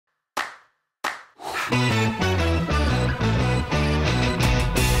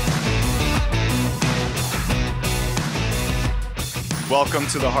Welcome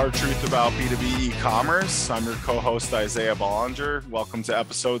to the Hard Truth About B2B e-commerce. I'm your co-host, Isaiah Bollinger. Welcome to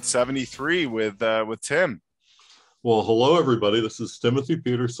episode 73 with Tim. Well, hello, everybody. This is Timothy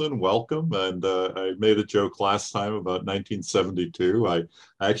Peterson. Welcome. And I made a joke last time about 1972. I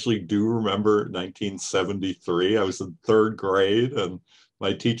actually do remember 1973. I was in third grade, and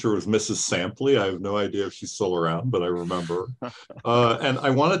my teacher was Mrs. Sampley. I have no idea if she's still around, but I remember. And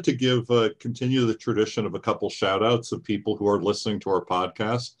I wanted to continue the tradition of a couple shout outs of people who are listening to our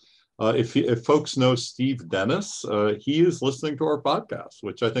podcast. If folks know Steve Dennis, he is listening to our podcast,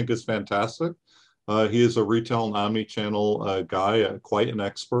 which I think is fantastic. He is a retail and omni-channel guy, quite an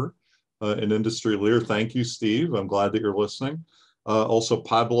expert, an industry leader. Thank you, Steve. I'm glad that you're listening. Also,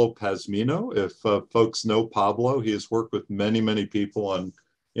 Pablo Pazmino. If folks know Pablo, he has worked with many, many people on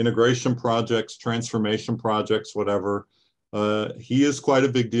integration projects, transformation projects, whatever. He is quite a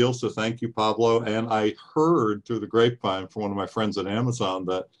big deal, so thank you, Pablo. And I heard through the grapevine from one of my friends at Amazon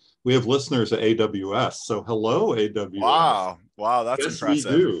that we have listeners at AWS. So hello, AWS. Wow, that's yes,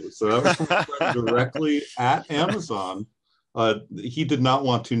 impressive. We do. So that was from a friend directly at Amazon. He did not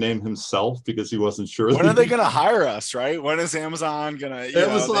want to name himself because he wasn't sure. When are they going to hire us, right? When is Amazon going to,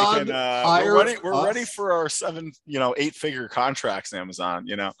 we're ready for our 8-figure contracts, Amazon,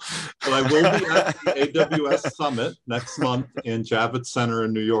 But I will be at the AWS Summit next month in Javits Center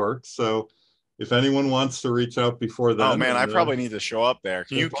in New York. So if anyone wants to reach out before then. Oh man, I probably need to show up there.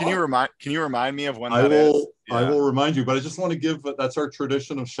 Can you remind me of when that is? Yeah. I will remind you, but I just want to give, that's our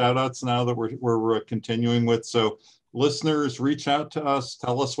tradition of shout outs now that we're continuing with. So listeners, reach out to us,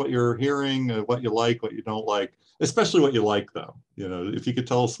 tell us what you're hearing, what you like, what you don't like, especially what you like though. If you could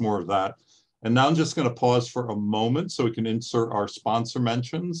tell us more of that. And now I'm just going to pause for a moment so we can insert our sponsor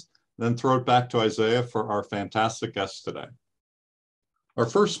mentions, then throw it back to Isaiah for our fantastic guest today. Our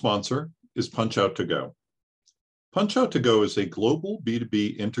first sponsor is PunchOut2Go. PunchOut2Go is a global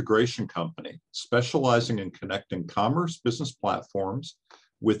B2B integration company specializing in connecting commerce business platforms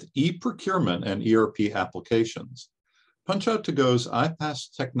with e-procurement and ERP applications. PunchOut2Go's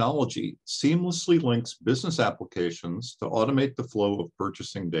iPaaS technology seamlessly links business applications to automate the flow of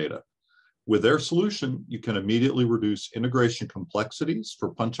purchasing data. With their solution, you can immediately reduce integration complexities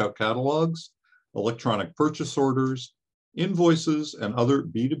for PunchOut catalogs, electronic purchase orders, invoices, and other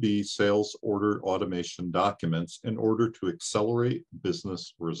B2B sales order automation documents in order to accelerate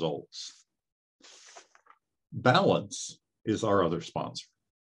business results. Balance is our other sponsor.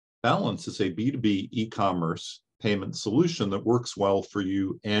 Balance is a B2B e-commerce payment solution that works well for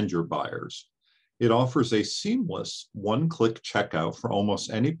you and your buyers. It offers a seamless one-click checkout for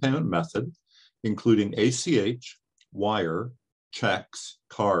almost any payment method, including ACH, wire, checks,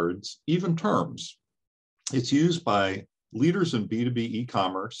 cards, even terms. It's used by leaders in B2B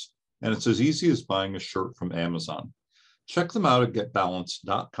e-commerce, and it's as easy as buying a shirt from Amazon. Check them out at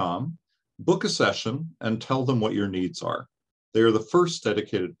getbalance.com, book a session, and tell them what your needs are. They are the first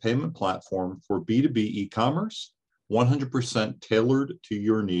dedicated payment platform for B2B e-commerce, 100% tailored to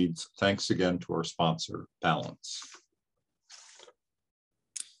your needs. Thanks again to our sponsor, Balance.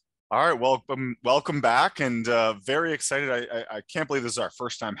 All right, welcome back, and very excited. I can't believe this is our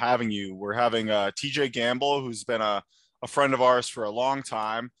first time having you. We're having TJ Gamble, who's been a friend of ours for a long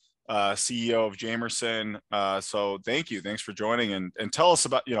time, CEO of Jamerson. So thanks for joining, and tell us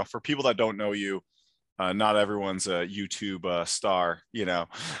about, for people that don't know you, not everyone's a YouTube star, Yeah,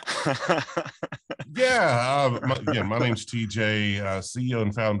 my name's TJ, CEO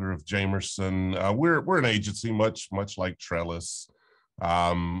and founder of Jamerson. We're an agency much like Trellis.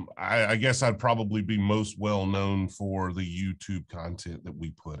 I guess I'd probably be most well known for the YouTube content that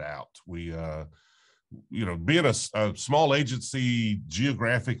we put out. We being a small agency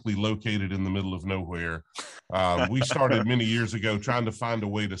geographically located in the middle of nowhere, we started many years ago trying to find a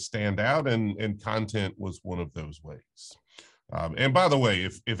way to stand out, and content was one of those ways. And by the way,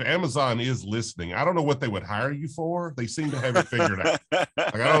 if Amazon is listening, I don't know what they would hire you for. They seem to have it figured out. Like,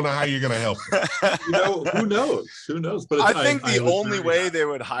 I don't know how you're going to help them. Who knows? Who knows? But I think the only way they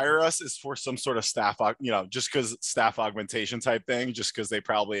would hire us is for some sort of staff, just because staff augmentation type thing, just because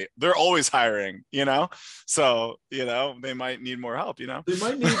they're always hiring, so, they might need more help, They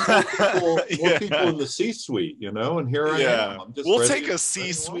might need more people in the C-suite, and here I am. We'll take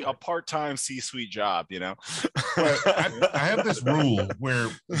a part-time C-suite job, I have this rule where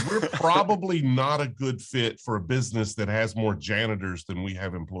we're probably not a good fit for a business that has more janitors than we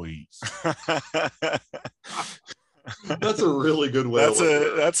have employees. That's a really good way.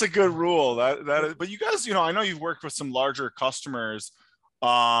 That's a good rule. That is, but you guys, I know you've worked with some larger customers.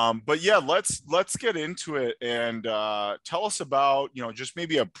 But yeah, let's get into it and tell us about, just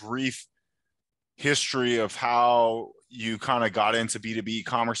maybe a brief history of how you kind of got into B2B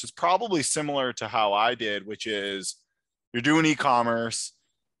commerce. It's probably similar to how I did, which is you're doing e-commerce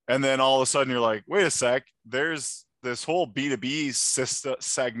and then all of a sudden you're like, wait a sec, there's this whole B2B system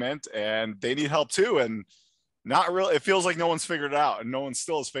segment and they need help too. And not really, it feels like no one's figured it out and no one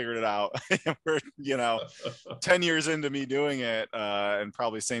still has figured it out. We're, 10 years into me doing it, and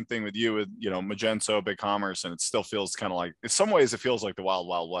probably same thing with you with, Magento, BigCommerce, and it still feels kind of like, in some ways, it feels like the wild,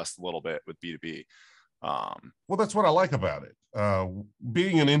 wild west a little bit with B2B. Well, that's what I like about it.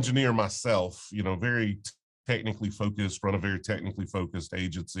 Being an engineer myself, very technically focused, run a very technically focused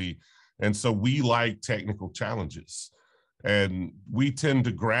agency. And so we like technical challenges. And we tend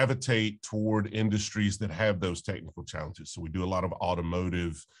to gravitate toward industries that have those technical challenges. So we do a lot of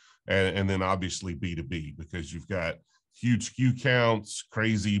automotive and then obviously B2B, because you've got huge SKU counts,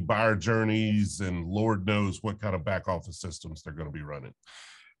 crazy buyer journeys, and Lord knows what kind of back office systems they're going to be running.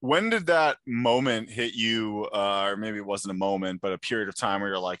 When did that moment hit you, or maybe it wasn't a moment, but a period of time where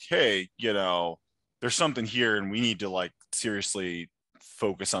you're like, hey, there's something here and we need to like seriously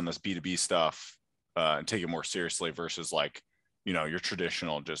focus on this B2B stuff and take it more seriously versus like, your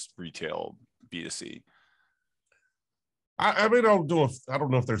traditional just retail B2C? I mean, I don't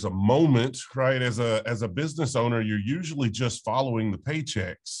know if there's a moment, right? As a business owner, you're usually just following the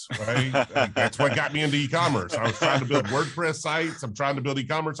paychecks, right? That's what got me into e-commerce. I was trying to build WordPress sites. I'm trying to build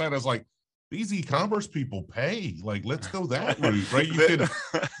e-commerce sites. I was like, these e-commerce people pay. Like, let's go that route, right? You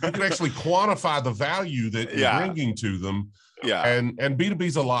can actually quantify the value that you're bringing to them. Yeah. And B2B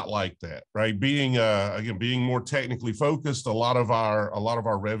is a lot like that, right? Being more technically focused, a lot of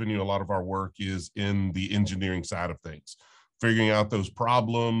our revenue, a lot of our work is in the engineering side of things, figuring out those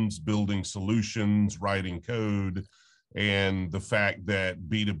problems, building solutions, writing code. And the fact that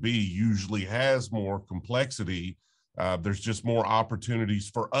B2B usually has more complexity, there's just more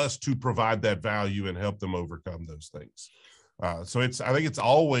opportunities for us to provide that value and help them overcome those things. So I think it's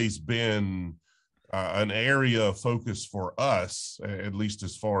always been an area of focus for us, at least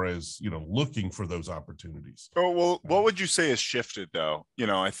as far as, looking for those opportunities. Oh, well, what would you say has shifted though?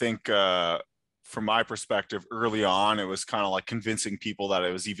 I think from my perspective, early on, it was kind of like convincing people that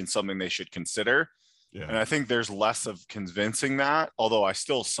it was even something they should consider. Yeah. And I think there's less of convincing that, although I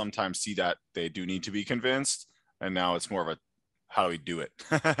still sometimes see that they do need to be convinced. And now it's more of a, how do we do it?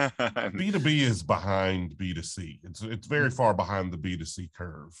 B2B is behind B2C. It's very far behind the B2C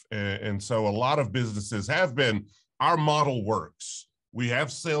curve. And so a lot of businesses have been, our model works. We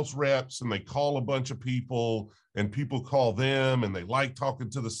have sales reps and they call a bunch of people and people call them and they like talking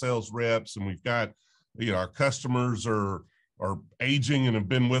to the sales reps. And we've got, our customers are aging and have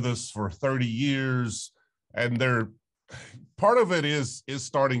been with us for 30 years. And part of it is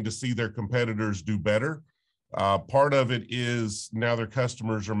starting to see their competitors do better. Part of it is now their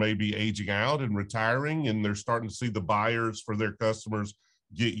customers are maybe aging out and retiring, and they're starting to see the buyers for their customers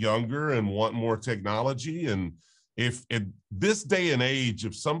get younger and want more technology. And if in this day and age,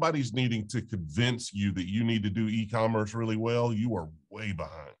 if somebody's needing to convince you that you need to do e-commerce really well, you are way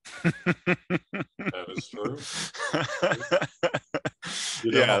behind. That is true.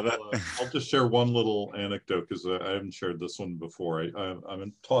 I'll just share one little anecdote because I haven't shared this one before.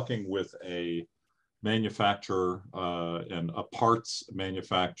 I'm talking with a manufacturer and a parts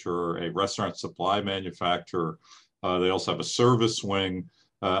manufacturer, a restaurant supply manufacturer. They also have a service wing.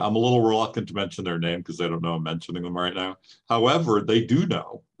 I'm a little reluctant to mention their name because they don't know I'm mentioning them right now. However, they do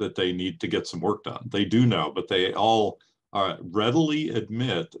know that they need to get some work done. They do know, but they all readily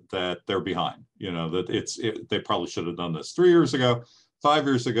admit that they're behind. That they probably should have done this 3 years ago. 5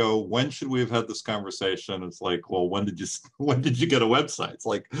 years ago, when should we have had this conversation? It's like, well, when did you get a website? It's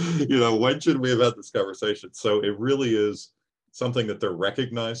like, when should we have had this conversation? So it really is something that they're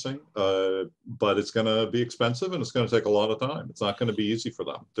recognizing, but it's going to be expensive and it's going to take a lot of time. It's not going to be easy for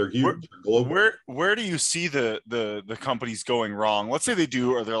them. They're huge. Where do you see the companies going wrong? Let's say they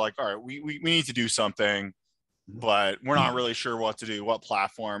do, or they're like, all right, we need to do something, but we're not really sure what to do. What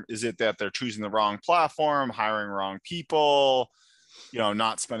platform? Is it that they're choosing the wrong platform, hiring wrong people?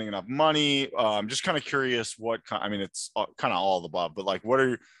 Not spending enough money. I'm just kind of curious it's kind of all of the above, but like, what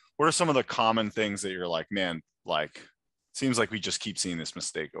are some of the common things that you're like, man, like, seems like we just keep seeing this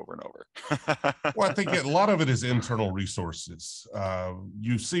mistake over and over? Well, I think a lot of it is internal resources.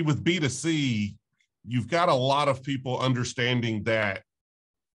 You see with B2C, you've got a lot of people understanding that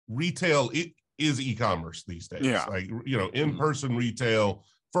retail is e-commerce these days. Yeah. Like, in-person retail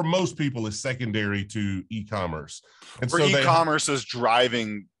for most people is secondary to e-commerce. And so e-commerce is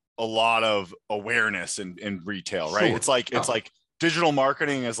driving a lot of awareness in retail, right? Sure. It's like digital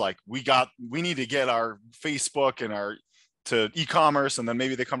marketing is like, we need to get our Facebook and our to e-commerce, and then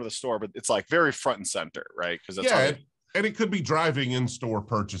maybe they come to the store, but it's like very front and center, right? Because that's how and it could be driving in-store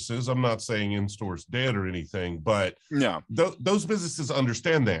purchases. I'm not saying in-store's dead or anything, but yeah, those businesses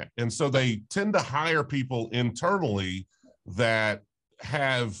understand that. And so they tend to hire people internally that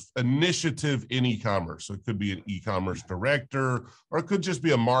have initiative in e-commerce. So it could be an e-commerce director, or it could just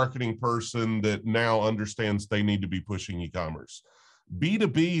be a marketing person that now understands they need to be pushing e-commerce.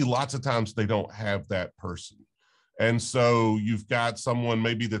 B2B, lots of times they don't have that person. And so you've got someone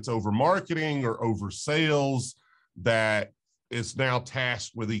maybe that's over marketing or over sales that is now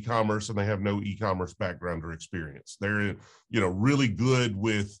tasked with e-commerce, and they have no e-commerce background or experience. They're, really good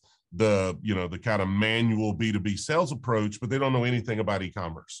with the kind of manual B2B sales approach, but they don't know anything about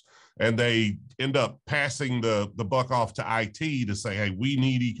e-commerce. And they end up passing the buck off to IT to say, hey, we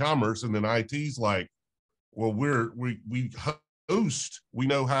need e-commerce. And then IT's like, well, we host, we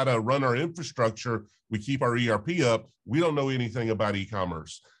know how to run our infrastructure, we keep our ERP up, we don't know anything about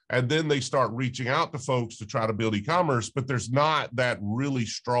e-commerce. And then they start reaching out to folks to try to build e-commerce, but there's not that really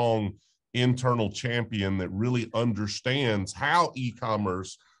strong internal champion that really understands how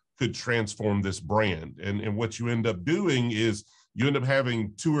e-commerce could transform this brand. And what you end up doing is you end up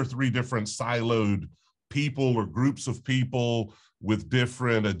having 2 or 3 different siloed people or groups of people with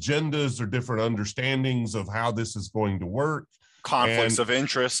different agendas or different understandings of how this is going to work. Conflicts of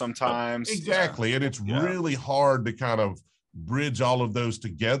interest sometimes. Exactly. Yeah. And it's really hard to kind of bridge all of those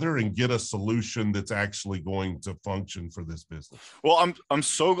together and get a solution that's actually going to function for this business. Well, I'm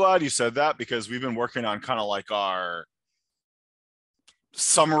so glad you said that, because we've been working on kind of like our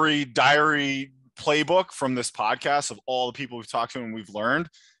summary diary playbook from this podcast of all the people we've talked to and we've learned.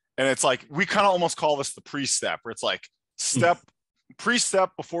 And it's like, we kind of almost call this the pre-step, where it's like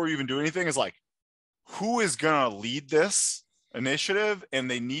pre-step before you even do anything is like, who is going to lead this initiative? And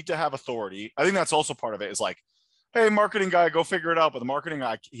they need to have authority. I think that's also part of it, is like, hey, marketing guy, go figure it out. But the marketing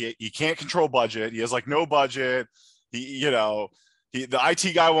guy, he can't control budget. He has like no budget. The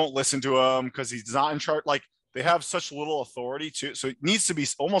IT guy won't listen to him because he's not in charge. Like, they have such little authority too. So it needs to be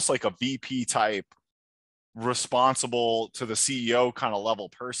almost like a VP type, responsible to the CEO kind of level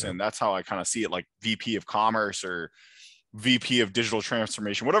person. That's how I kind of see it, like VP of commerce or VP of digital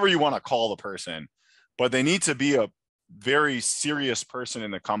transformation, whatever you want to call the person. But they need to be a very serious person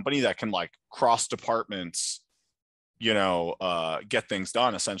in the company that can like cross departments, get things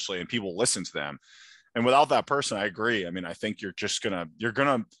done essentially, and people listen to them. And without that person, I agree. I mean, I think you're going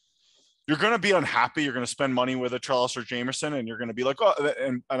to be unhappy. You're going to spend money with a Trellis or Jamerson, and you're going to be like, oh,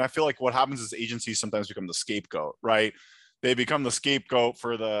 and I feel like what happens is agencies sometimes become the scapegoat, right? They become the scapegoat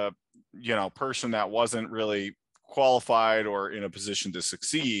for the, person that wasn't really qualified or in a position to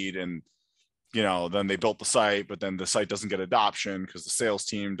succeed. And, then they built the site, but then the site doesn't get adoption because the sales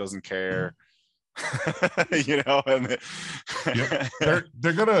team doesn't care. And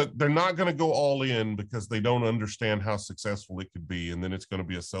they're not gonna go all in because they don't understand how successful it could be, and then it's going to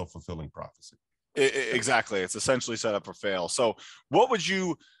be a self-fulfilling prophecy. Exactly. It's essentially set up for fail. So what would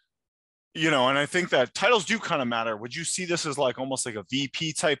you, and I think that titles do kind of matter. Would you see this as like almost like a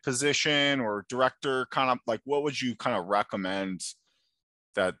VP type position or director, kind of like, what would you kind of recommend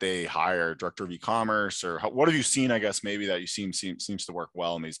that they hire? Director of e-commerce, or what have you seen, I guess, maybe that you seems to work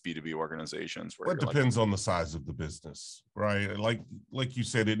well in these B2B organizations? Well, it depends on the size of the business, right? Like you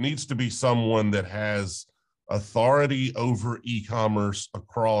said, it needs to be someone that has authority over e-commerce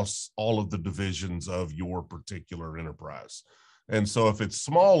across all of the divisions of your particular enterprise. And so if it's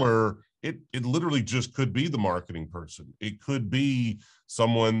smaller, it literally just could be the marketing person. It could be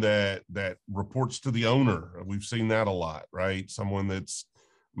someone that reports to the owner. We've seen that a lot, right? Someone that's,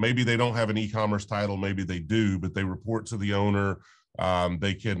 maybe they don't have an e-commerce title, maybe they do, but they report to the owner.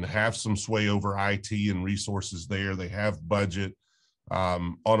 They can have some sway over IT and resources there. They have budget.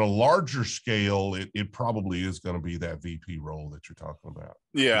 On a larger scale, it probably is going to be that VP role that you're talking about.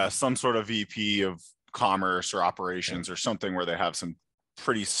 Yeah, some sort of VP of commerce or operations or something where they have some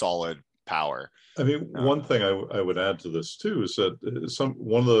pretty solid power. I mean, one thing I would add to this too is that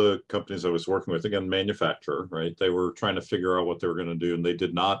one of the companies I was working with, again, manufacturer, right? They were trying to figure out what they were going to do, and they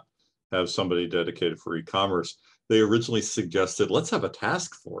did not have somebody dedicated for e-commerce. They originally suggested, let's have a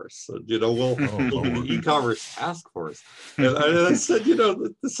task force. We'll do the e-commerce task force. And I said,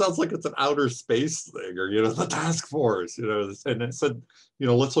 this sounds like it's an outer space thing, or, the task force, and I said,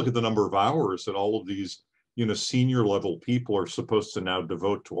 let's look at the number of hours that all of these, senior level people are supposed to now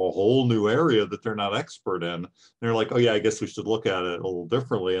devote to a whole new area that they're not expert in. And they're like, oh yeah, I guess we should look at it a little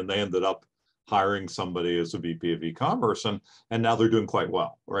differently. And they ended up hiring somebody as a VP of e-commerce, and now they're doing quite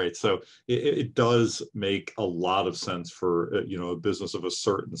well, right? So it does make a lot of sense for a business of a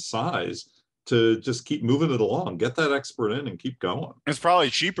certain size to just keep moving it along, get that expert in and keep going. It's probably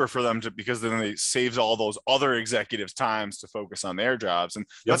cheaper for them because then it saves all those other executives times to focus on their jobs. And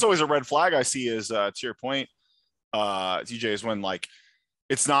that's always a red flag I see is to your point, TJ, is when like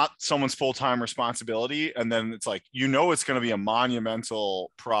it's not someone's full-time responsibility. And then it's like, it's going to be a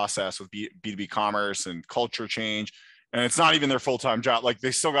monumental process with B2B commerce and culture change. And it's not even their full-time job. Like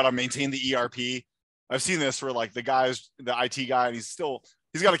they still got to maintain the ERP. I've seen this where like the IT guy, and he's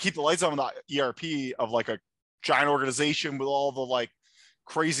got to keep the lights on the ERP of like a giant organization with all the like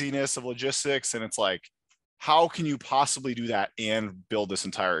craziness of logistics. And it's like, how can you possibly do that and build this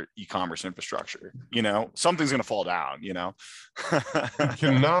entire e-commerce infrastructure? Something's going to fall down, you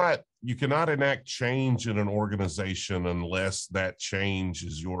cannot enact change in an organization unless that change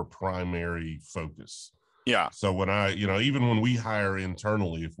is your primary focus. Yeah. So when even when we hire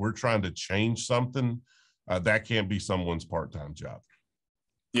internally, if we're trying to change something, that can't be someone's part-time job.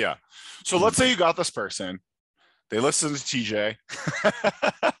 Yeah. So let's say you got this person, they listen to TJ.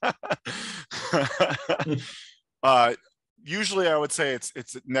 Usually I would say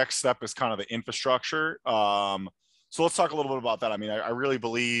it's next step is kind of the infrastructure. So let's talk a little bit about that. I mean, I really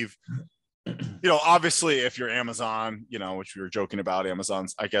believe, obviously if you're Amazon, which we were joking about,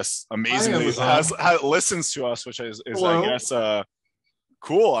 Amazon's, I guess, amazingly has listens to us, which is I guess,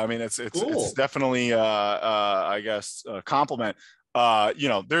 cool. I mean, it's cool. It's definitely, I guess, a compliment.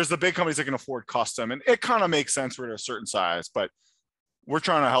 There's the big companies that can afford custom, and it kind of makes sense for a certain size, but we're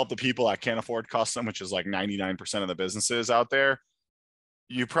trying to help the people that can't afford custom, which is like 99% of the businesses out there.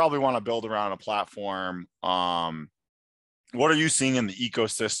 You probably want to build around a platform. What are you seeing in the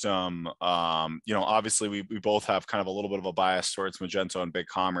ecosystem? Obviously we both have kind of a little bit of a bias towards Magento and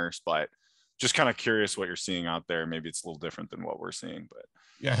BigCommerce, but just kind of curious what you're seeing out there. Maybe it's a little different than what we're seeing, but.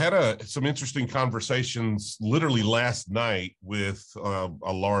 Yeah, I had some interesting conversations literally last night with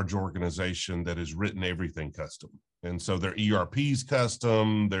a large organization that has written everything custom. And so their ERP's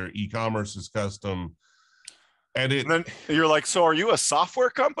custom, their e-commerce is custom. And then you're like, so are you a software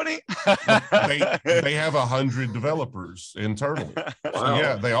company? they have 100 developers internally. Wow. So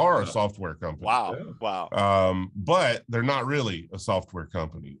yeah, they are a software company. Wow. Yeah. Wow. But they're not really a software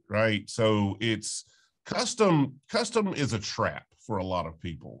company, right? So it's custom is a trap for a lot of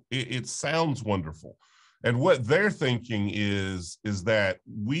people. It sounds wonderful. And what they're thinking is that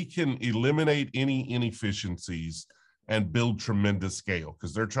we can eliminate any inefficiencies and build tremendous scale,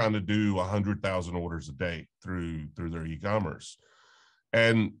 because they're trying to do 100,000 orders a day through their e-commerce.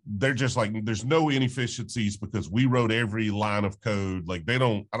 And they're just like, there's no inefficiencies because we wrote every line of code. Like I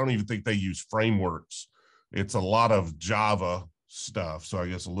don't even think they use frameworks. It's a lot of Java stuff. So I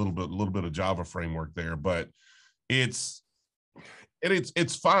guess a little bit of Java framework there, but it's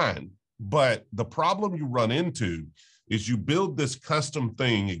fine. But the problem you run into is you build this custom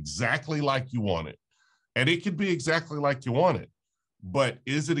thing exactly like you want it. And it could be exactly like you want it, but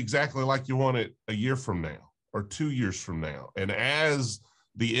is it exactly like you want it a year from now or 2 years from now? And as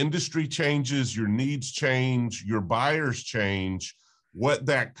the industry changes, your needs change, your buyers change, what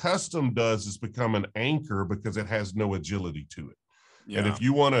that custom does is become an anchor because it has no agility to it. Yeah. And if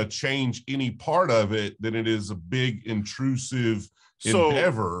you want to change any part of it, then it is a big intrusive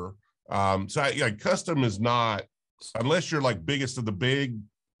endeavor. Custom is not, unless you're like biggest of the big.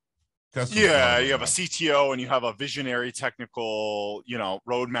 Yeah, you have a CTO and you have a visionary technical,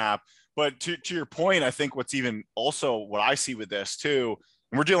 roadmap. But to your point, I think what's even also what I see with this too,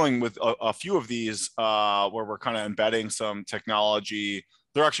 and we're dealing with a few of these where we're kind of embedding some technology.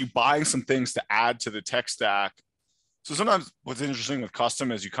 They're actually buying some things to add to the tech stack. So sometimes what's interesting with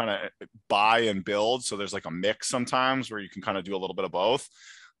custom is you kind of buy and build. So there's like a mix sometimes where you can kind of do a little bit of both.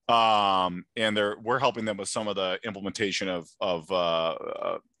 And we're helping them with some of the implementation of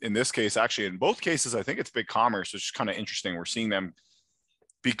in this case, actually in both cases, I think it's BigCommerce, which is kind of interesting. We're seeing them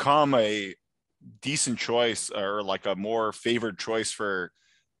become a decent choice or like a more favored choice for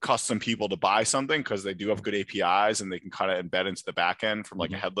custom people to buy something because they do have good APIs and they can kind of embed into the back end from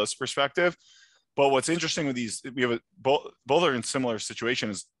like a headless perspective. But what's interesting with these, we have both are in similar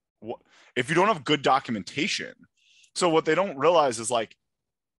situations. If you don't have good documentation, so what they don't realize is like,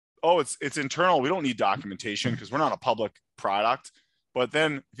 oh, it's internal. We don't need documentation because we're not a public product. But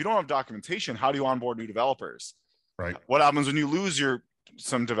then if you don't have documentation, how do you onboard new developers? Right. What happens when you lose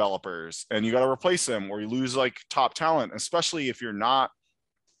some developers and you got to replace them, or you lose like top talent, especially if you're not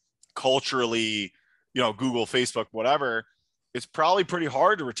culturally, Google, Facebook, whatever, it's probably pretty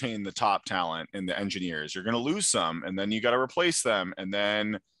hard to retain the top talent and the engineers. You're going to lose some, and then you got to replace them. And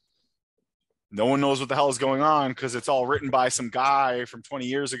then no one knows what the hell is going on because it's all written by some guy from 20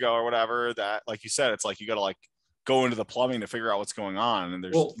 years ago or whatever. That, like you said, it's like you got to like go into the plumbing to figure out what's going on, and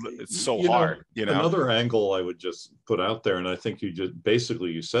it's so hard. Another angle I would just put out there, and I think you just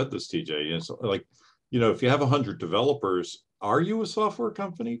basically you said this, TJ, is like, if you have 100 developers, are you a software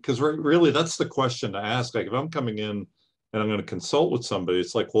company? Because really, that's the question to ask. Like, if I'm coming in and I'm going to consult with somebody,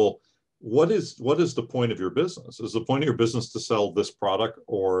 it's like, well, what is the point of your business? Is the point of your business to sell this product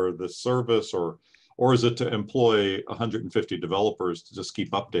or this service, or is it to employ 150 developers to just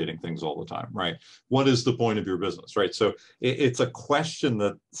keep updating things all the time, right? What is the point of your business, right? So it's a question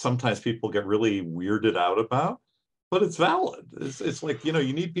that sometimes people get really weirded out about, but it's valid. It's like, you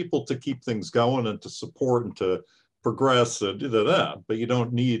need people to keep things going and to support and to progress, but you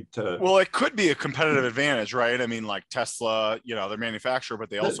don't need to. Well, it could be a competitive advantage, right? I mean, like Tesla, they're manufacturer, but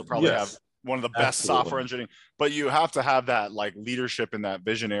they also probably have one of the best software engineering. But you have to have that like leadership and that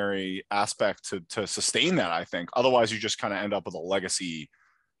visionary aspect to sustain that, I think. Otherwise, you just kind of end up with a legacy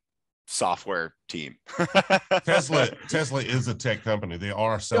software team. Tesla is a tech company. They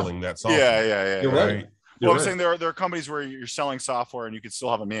are selling that software. Yeah. You're right. Well, I'm saying there are companies where you're selling software and you can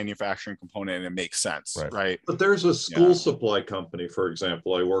still have a manufacturing component and it makes sense, right? But there's a school supply company, for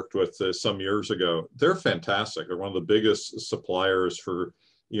example, I worked with some years ago. They're fantastic. They're one of the biggest suppliers for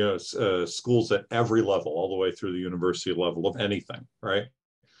schools at every level, all the way through the university level of anything, right?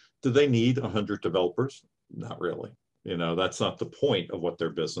 Do they need 100 developers? Not really. That's not the point of what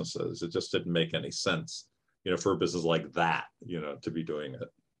their business is. It just didn't make any sense, for a business like that, to be doing it.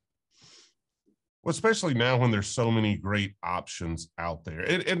 Well, especially now when there's so many great options out there.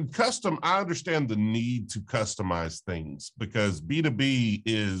 And custom, I understand the need to customize things because B2B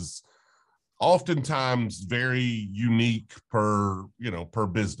is oftentimes very unique per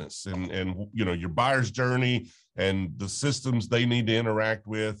business and your buyer's journey and the systems they need to interact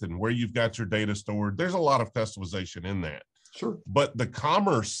with and where you've got your data stored. There's a lot of customization in that. Sure. But the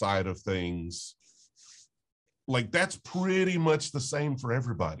commerce side of things, like that's pretty much the same for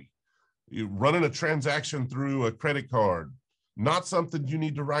everybody. You're running a transaction through a credit card, not something you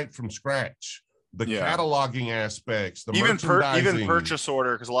need to write from scratch. The cataloging aspects, the merchandising, even purchase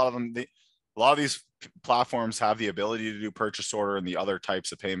order, because a lot of these platforms have the ability to do purchase order and the other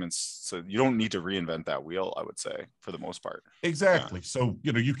types of payments. So you don't need to reinvent that wheel, I would say, for the most part. Exactly. Yeah. So,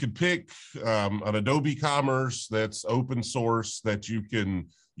 you could pick an Adobe Commerce that's open source that you can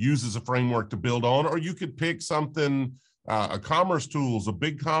use as a framework to build on, or you could pick something, a commerce tools, a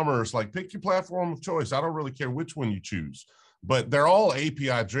BigCommerce, like pick your platform of choice. I don't really care which one you choose, but they're all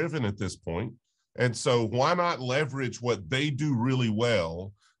API driven at this point. And so why not leverage what they do really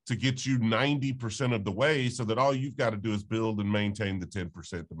well to get you 90% of the way so that all you've got to do is build and maintain the 10%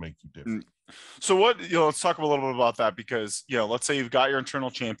 to make you different. So let's talk a little bit about that because, let's say you've got your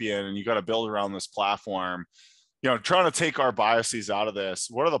internal champion and you got to build around this platform, trying to take our biases out of this.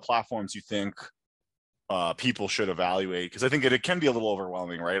 What are the platforms you think people should evaluate? Because I think it can be a little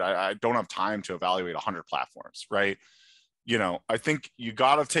overwhelming, right? I don't have time to evaluate 100 platforms, right? I think you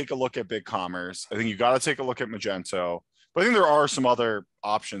got to take a look at BigCommerce. I think you got to take a look at Magento. But I think there are some other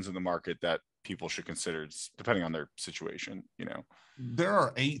options in the market that people should consider depending on their situation, There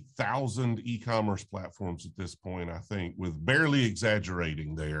are 8,000 e-commerce platforms at this point, I think, with barely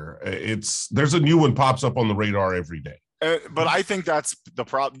exaggerating there. There's a new one pops up on the radar every day. But I think that's the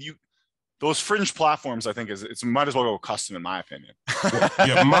problem. Those fringe platforms, I think, it's might as well go custom, in my opinion.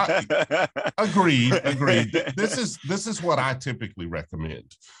 Agreed. This is what I typically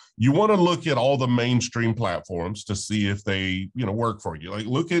recommend. You want to look at all the mainstream platforms to see if they, work for you. Like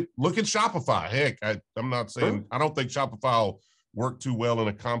look at Shopify. Heck, I'm not saying I don't think Shopify will work too well in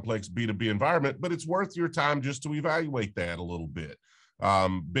a complex B2B environment, but it's worth your time just to evaluate that a little bit.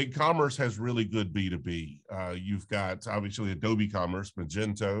 BigCommerce has really good B2B. You've got obviously Adobe Commerce,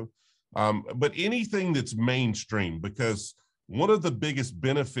 Magento. But anything that's mainstream, because one of the biggest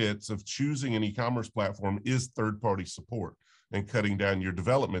benefits of choosing an e-commerce platform is third-party support and cutting down your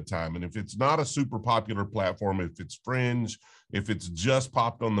development time. And if it's not a super popular platform, if it's fringe, if it's just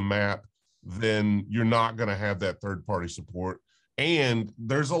popped on the map, then you're not going to have that third-party support. And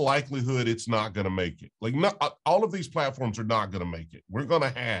there's a likelihood it's not going to make it. Like all of these platforms are not going to make it. We're going to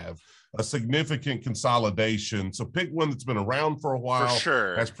have a significant consolidation. So pick one that's been around for a while. For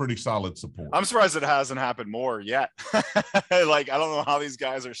sure. Has pretty solid support. I'm surprised it hasn't happened more yet. Like, I don't know how these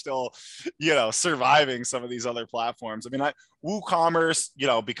guys are still, surviving some of these other platforms. I mean,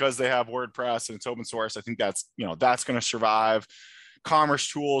 WooCommerce, because they have WordPress and it's open source, I think that's going to survive.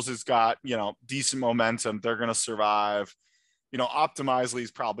 Commerce Tools has got, decent momentum. They're going to survive. Optimizely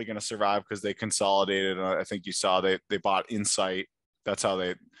is probably going to survive because they consolidated. I think you saw they bought Insight That's how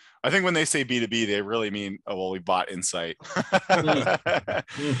they, I think when they say B2B, they really mean, oh, well, we bought Insight.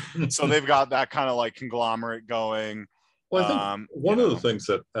 So they've got that kind of like conglomerate going. Well, I think one of the things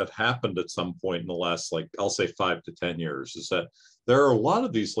that happened at some point in the last, like, I'll say 5 to 10 years is that there are a lot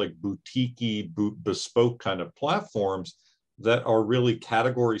of these like boutique-y, bespoke kind of platforms that are really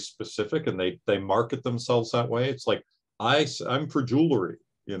category specific, and they market themselves that way. It's like, I'm for jewelry,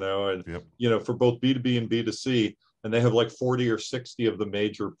 and, for both B2B and B2C, and they have like 40 or 60 of the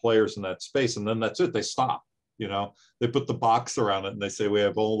major players in that space. And then that's it. They stop. They put the box around it and they say, we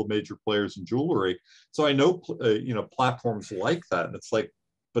have all the major players in jewelry. So I know, platforms like that. And it's like,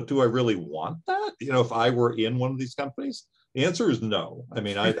 but do I really want that? If I were in one of these companies, the answer is no. I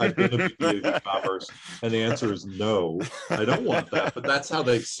mean, I've been a VP of e-commerce, and the answer is no, I don't want that. But that's how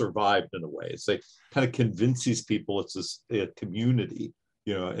they've survived in a way. It's like kind of convince these people it's this community,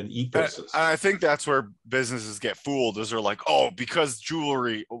 an ecosystem. I think that's where businesses get fooled, is they're like, oh, because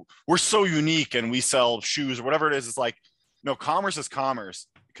jewelry, we're so unique and we sell shoes or whatever it is. It's like, no, commerce is commerce.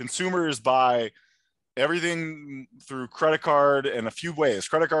 Consumers buy everything through credit card in a few ways: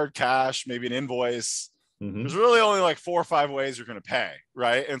 credit card, cash, maybe an invoice. There's really only like 4 or 5 ways you're going to pay,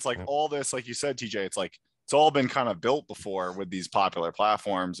 right? And it's like all this, like you said, TJ, it's like it's all been kind of built before with these popular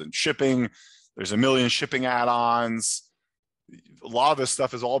platforms and shipping. There's a million shipping add-ons. A lot of this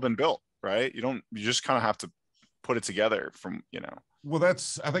stuff has all been built, right? You just kind of have to put it together from, Well,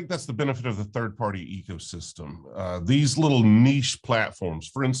 I think that's the benefit of the third-party ecosystem. These little niche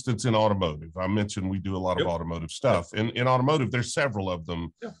platforms, for instance, in automotive, I mentioned we do a lot of automotive stuff. In automotive, there's several of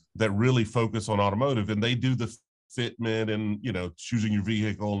them that really focus on automotive, and they do the fitment and, choosing your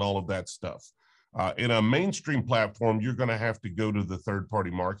vehicle and all of that stuff. In a mainstream platform, you're going to have to go to the third-party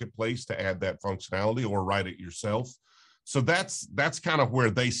marketplace to add that functionality or write it yourself. So that's kind of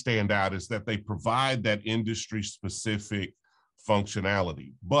where they stand out, is that they provide that industry-specific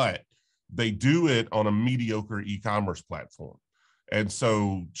functionality, but they do it on a mediocre e-commerce platform. And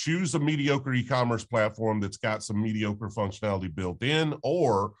so choose a mediocre e-commerce platform that's got some mediocre functionality built in,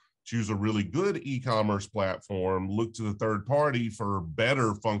 or choose a really good e-commerce platform, look to the third party for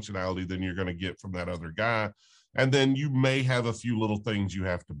better functionality than you're going to get from that other guy. And then you may have a few little things you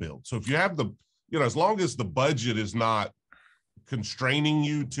have to build. So if you have as long as the budget is not constraining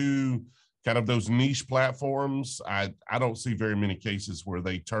you to kind of those niche platforms, I don't see very many cases where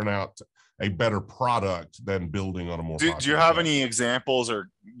they turn out a better product than building on a more. Do you have any examples or,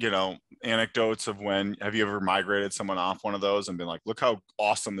 anecdotes of have you ever migrated someone off one of those and been like, look how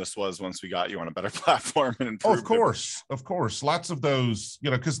awesome this was once we got you on a better platform? And of course. Lots of those,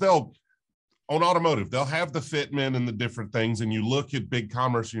 because on automotive, they'll have the fitment and the different things. And you look at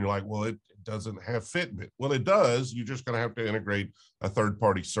BigCommerce and you're like, well, it doesn't have fitment. Well, it does. You're just going to have to integrate a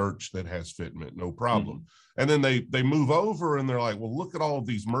third-party search that has fitment, no problem. And then they move over and they're like, well, look at all of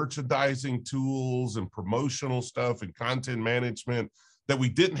these merchandising tools and promotional stuff and content management that we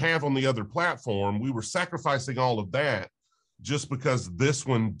didn't have on the other platform. We were sacrificing all of that just because this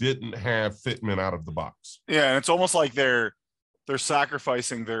one didn't have fitment out of the box. Yeah, and it's almost like they're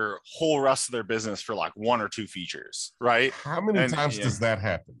sacrificing their whole rest of their business for like 1 or 2 features, right? How many times does that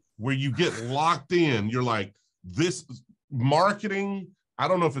happen? Where you get locked in, you're like, this marketing, I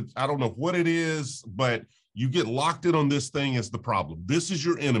don't know what it is, but you get locked in on this thing as the problem. This is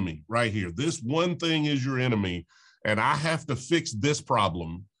your enemy right here. This one thing is your enemy, and I have to fix this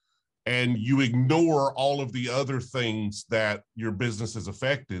problem. And you ignore all of the other things that your business is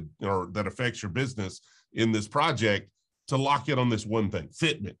affected, or that affects your business in this project, to lock in on this one thing,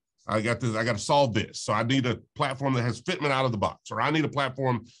 fitment. I got to solve this. So I need a platform that has fitment out of the box, or I need a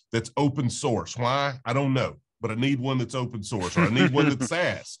platform that's open source. Why? I don't know, but I need one that's open source, or I need one that's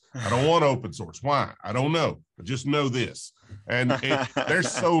SaaS. I don't want open source. Why? I don't know. I just know this. And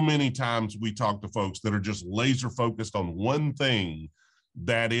there's so many times we talk to folks that are just laser focused on one thing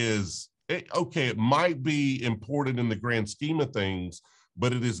that is, it might be important in the grand scheme of things,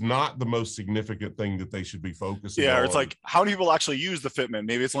 but it is not the most significant thing that they should be focusing on. Yeah, it's like, how many people actually use the fitment?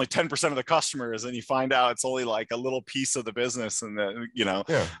 Maybe it's only 10% of the customers, and you find out it's only like a little piece of the business, and then,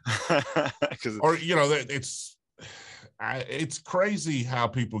 Yeah. Or, it's crazy how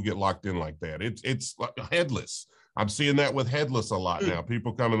people get locked in like that. It's like headless. I'm seeing that with headless a lot now.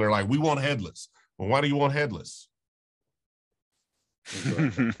 People come and they're like, we want headless. Well, why do you want headless?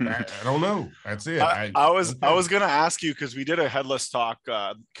 I don't know. That's it. I was going to ask you, because we did a headless talk.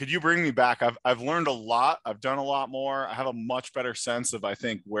 Could you bring me back? I've learned a lot. I've done a lot more. I have a much better sense of, I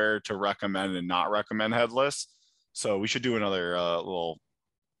think, where to recommend and not recommend headless. So we should do another little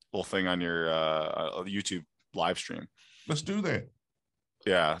thing on your YouTube live stream. Let's do that.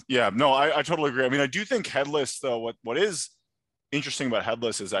 Yeah. No, I totally agree. I mean, I do think headless, though, what is interesting about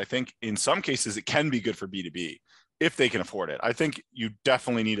headless is I think in some cases it can be good for B2B if they can afford it. I think you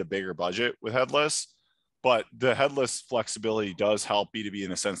definitely need a bigger budget with headless, but the headless flexibility does help B2B in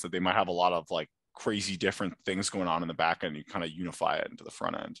the sense that they might have a lot of like crazy different things going on in the back end. You kind of unify it into the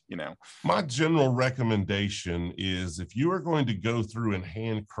front end, you know. My general recommendation is if you are going to go through and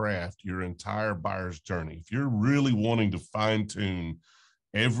handcraft your entire buyer's journey, if you're really wanting to fine tune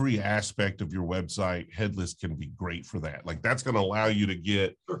every aspect of your website, headless can be great for that. Like that's going to allow you to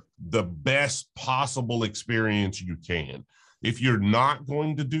get the best possible experience you can. If you're not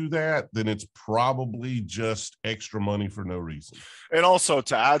going to do that, then it's probably just extra money for no reason. And also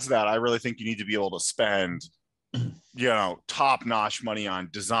to add to that, I really think you need to be able to spend, you know, top-notch money on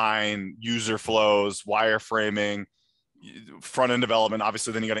design, user flows, wireframing, front-end development.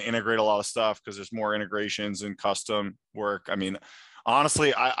 Obviously, then you got to integrate a lot of stuff because there's more integrations and custom work. I mean,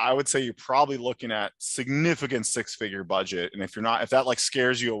 honestly, I would say you're probably looking at significant six-figure budget. And if you're not, if that like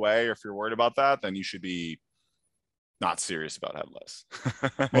scares you away or if you're worried about that, then you should be not serious about headless.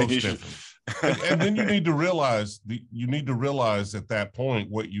 Most definitely. And then you need to realize at that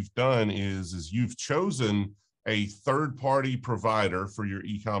point, what you've done is you've chosen a third-party provider for your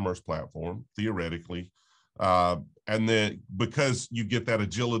e-commerce platform, theoretically. And then because you get that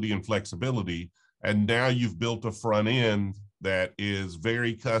agility and flexibility, and now you've built a front end that is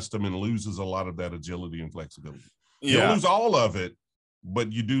very custom and loses a lot of that agility and flexibility. You don't lose all of it,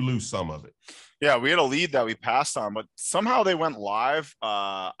 but you do lose some of it. Yeah, we had a lead that we passed on, but somehow they went live.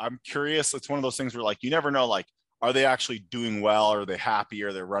 I'm curious. It's one of those things where like, you never know, like, are they actually doing well? Are they happy?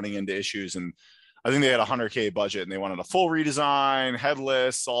 Are they running into issues? And I think they had a $100K budget and they wanted a full redesign,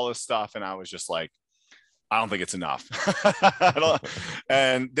 headless, all this stuff. And I was just like, I don't think it's enough.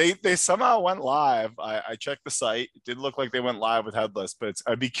 And they somehow went live. I checked the site. It did look like they went live with headless, but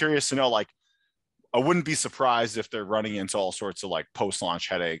I'd be curious to know, like, I wouldn't be surprised if they're running into all sorts of like post-launch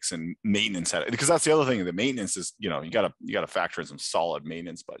headaches and maintenance headaches, because that's the other thing. The maintenance is, you know, you gotta factor in some solid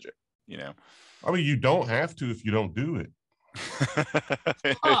maintenance budget, you know. I mean, you don't have to if you don't do it.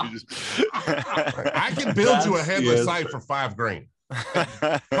 I can build you a headless site for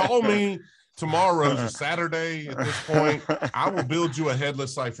 $5,000. Call me tomorrow's a Saturday at this point. I will build you a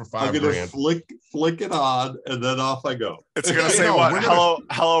headless site for $5,000. I'm gonna flick it on and then off I go. It's gonna say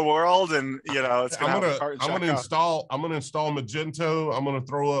hello world, and you know it's I'm gonna install Magento. I'm gonna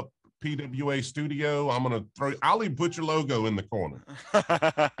throw up PWA Studio. I'll even put your logo in the corner,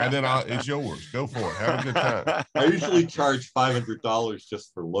 and then it's yours. Go for it. Have a good time. I usually charge $500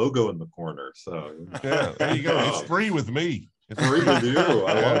 just for logo in the corner. So yeah, there you go. It's free with me. It's free with you.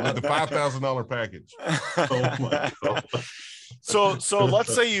 With the $5,000 package. Oh my God. So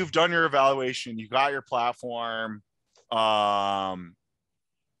let's say you've done your evaluation, you got your platform. Do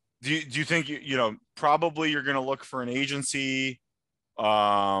you think you know probably you're going to look for an agency?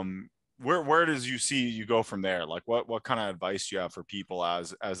 Where does you go from there? Like what kind of advice do you have for people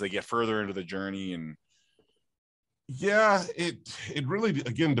as they get further into the journey? And yeah, it really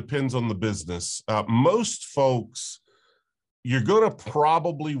again depends on the business. Most folks, you're going to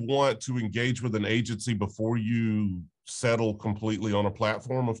probably want to engage with an agency before you settle completely on a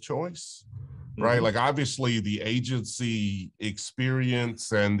platform of choice, right? Mm-hmm. Like obviously the agency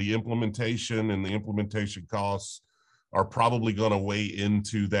experience and the implementation costs are probably going to weigh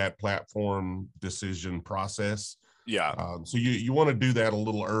into that platform decision process. Yeah. So you want to do that a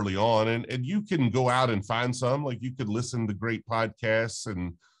little early on, and you can go out and find some, like you could listen to great podcasts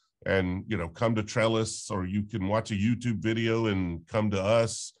and you know, come to Trellis, or you can watch a YouTube video and come to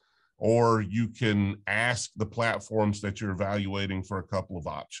us, or you can ask the platforms that you're evaluating for a couple of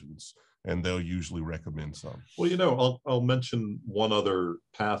options, and they'll usually recommend some. Well, you know, I'll mention one other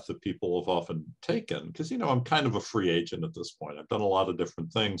path that people have often taken, because, you know, I'm kind of a free agent at this point. I've done a lot of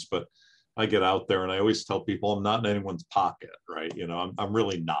different things, but I get out there and I always tell people I'm not in anyone's pocket, right? You know, I'm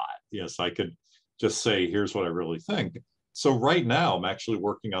really not. Yes, I could just say, here's what I really think. So right now I'm actually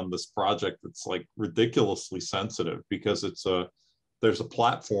working on this project that's like ridiculously sensitive, because there's a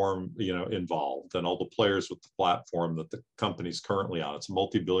platform, you know, involved, and all the players with the platform that the company's currently on. It's a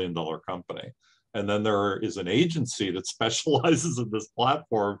multi-billion-dollar company. And then there is an agency that specializes in this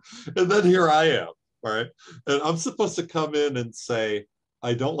platform. And then here I am, all right? And I'm supposed to come in and say,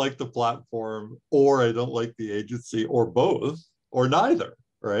 I don't like the platform, or I don't like the agency, or both, or neither.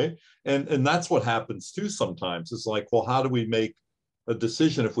 Right. And that's what happens too sometimes. It's like, well, how do we make a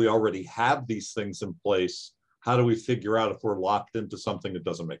decision if we already have these things in place? How do we figure out if we're locked into something that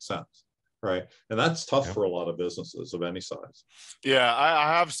doesn't make sense? Right. And that's tough for a lot of businesses of any size. Yeah,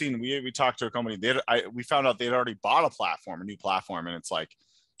 I have seen, we talked to a company, we found out they'd already bought a new platform. And it's like,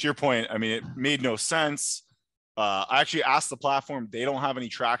 to your point, I mean, it made no sense. I actually asked the platform, they don't have any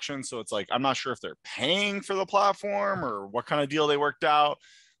traction. So it's like, I'm not sure if they're paying for the platform or what kind of deal they worked out,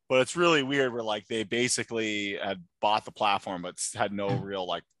 but it's really weird where like they basically had bought the platform, but had no real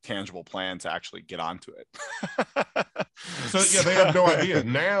like tangible plan to actually get onto it. So yeah, they have no idea.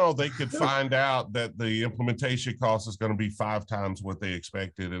 Now they could find out that the implementation cost is going to be 5 times what they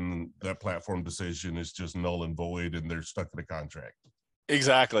expected, and that platform decision is just null and void, and they're stuck in a contract.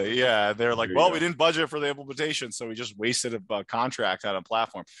 Exactly. Yeah. They're like, well, go. we didn't budget for the implementation, so we just wasted a contract on a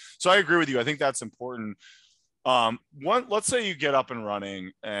platform. So I agree with you. I think that's important. Let's say you get up and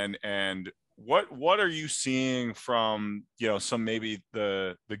running, and what are you seeing from, you know, some maybe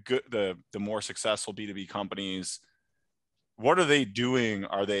the more successful B2B companies? What are they doing?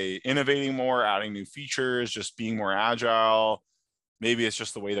 Are they innovating more, adding new features, just being more agile? Maybe it's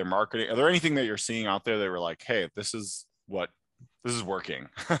just the way they're marketing. Are there anything that you're seeing out there that were like, hey, this is working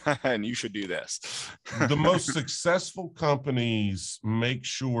and you should do this? The most successful companies make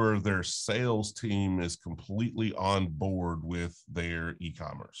sure their sales team is completely on board with their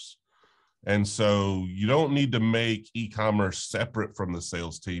e-commerce. And so you don't need to make e-commerce separate from the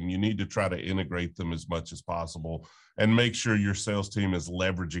sales team. You need to try to integrate them as much as possible and make sure your sales team is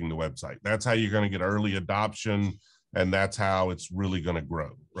leveraging the website. That's how you're going to get early adoption, and that's how it's really going to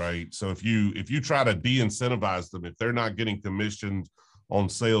grow, right? So if you try to de-incentivize them, if they're not getting commissioned on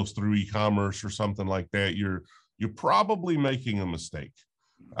sales through e-commerce or something like that, you're probably making a mistake.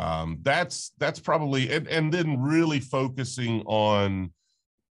 That's probably, and then really focusing on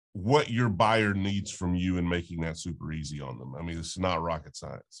what your buyer needs from you and making that super easy on them. I mean, it's not rocket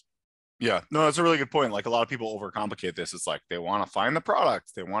science. Yeah, no, that's a really good point. Like, a lot of people overcomplicate this. It's like they want to find the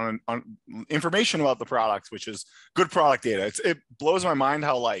product, they want information about the product, which is good product data. It blows my mind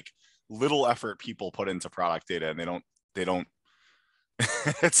how like little effort people put into product data, and they don't.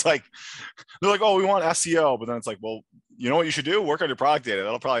 It's like they're like, oh, we want SEO, but then it's like, well, you know what you should do? Work on your product data.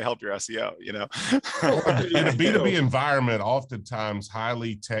 That'll probably help your SEO, you know? In a B2B environment, oftentimes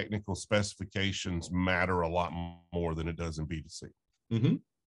highly technical specifications matter a lot more than it does in B2C. Mm-hmm.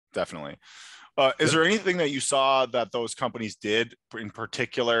 Definitely. Is there anything that you saw that those companies did in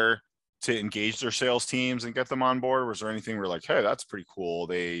particular to engage their sales teams and get them on board? Was there anything where like, hey, that's pretty cool,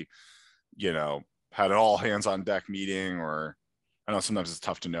 they, you know, had an all hands on deck meeting? Or I know sometimes it's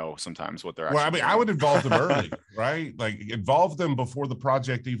tough to know sometimes what they're actually doing. I would involve them early, right? Like, involve them before the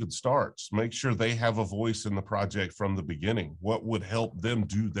project even starts. Make sure they have a voice in the project from the beginning. What would help them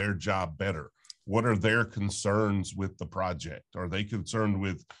do their job better? What are their concerns with the project? Are they concerned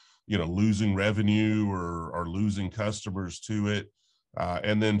with, you know, losing revenue or losing customers to it?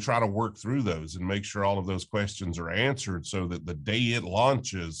 And then try to work through those and make sure all of those questions are answered, so that the day it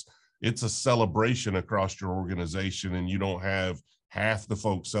launches, it's a celebration across your organization, and you don't have half the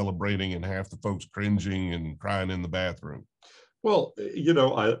folks celebrating and half the folks cringing and crying in the bathroom. Well, you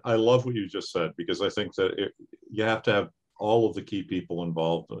know, I love what you just said, because I think that you have to have all of the key people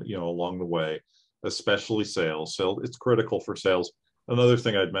involved, you know, along the way, especially sales. So it's critical for sales. Another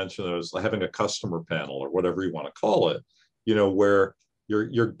thing I'd mention is having a customer panel, or whatever you want to call it, you know, where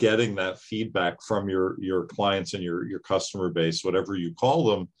you're getting that feedback from your clients and your customer base, whatever you call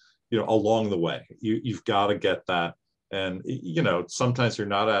them, you know, along the way. You've got to get that. And, you know, sometimes you're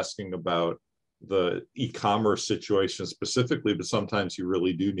not asking about the e-commerce situation specifically, but sometimes you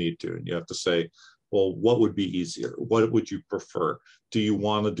really do need to. And you have to say, well, what would be easier? What would you prefer? Do you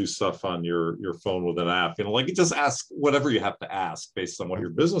want to do stuff on your phone with an app? You know, like, you just ask whatever you have to ask based on what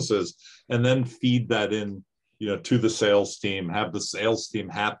your business is, and then feed that in, you know, to the sales team, have the sales team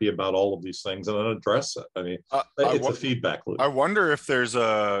happy about all of these things, and then address it. I mean, it's a feedback loop. I wonder if there's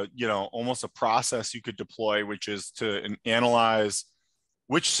a, you know, almost a process you could deploy, which is to analyze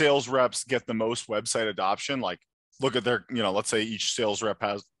which sales reps get the most website adoption. Like, look at their, you know, let's say each sales rep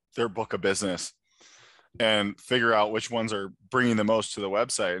has their book of business, and figure out which ones are bringing the most to the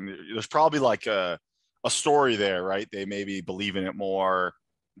website. And there's probably like a story there, right? They maybe believe in it more.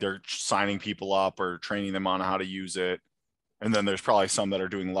 They're signing people up or training them on how to use it. And then there's probably some that are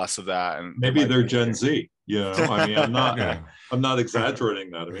doing less of that. And maybe they're Gen Z, you know, I mean, I'm not exaggerating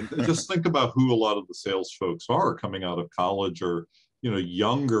that. I mean, just think about who a lot of the sales folks are coming out of college, or, you know,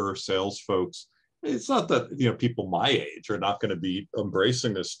 younger sales folks. It's not that, you know, people my age are not going to be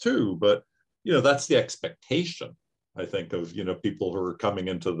embracing this too, but, you know, that's the expectation, I think, of, you know, people who are coming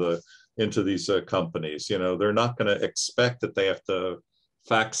into these companies. You know, they're not going to expect that they have to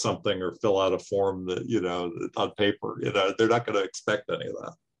fax something or fill out a form that, you know, on paper. You know, they're not going to expect any of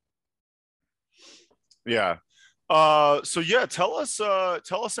that. Yeah. So yeah, tell us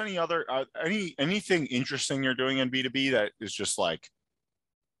any other anything interesting you're doing in B2B that is just like,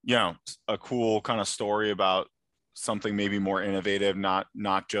 you know, a cool kind of story about something maybe more innovative, not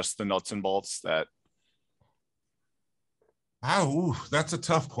just the nuts and bolts that? Oh, that's a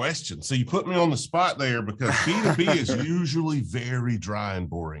tough question. So you put me on the spot there, because B2B is usually very dry and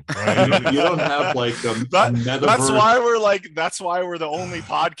boring, right? You don't have like a metaverse. That's why we're the only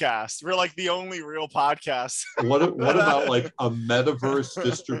podcast. We're like the only real podcast. What about like a metaverse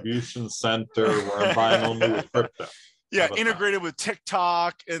distribution center where I'm buying only with crypto? Yeah, integrated with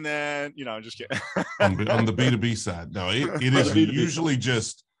TikTok, and then, just kidding. on the B2B side, no, it is usually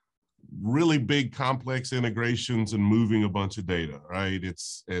just really big complex integrations and moving a bunch of data, right?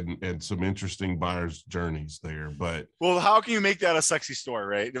 It's and some interesting buyer's journeys there. But well, how can you make that a sexy story,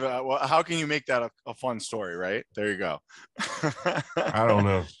 right? How can you make that a fun story, right? There you go. I don't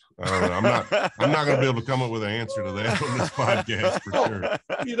know. I'm not going to be able to come up with an answer to that on this podcast for sure.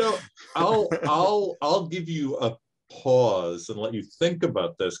 I'll give you a pause and let you think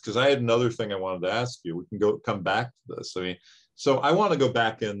about this, because I had another thing I wanted to ask you. We can come back to this. I mean, so I want to go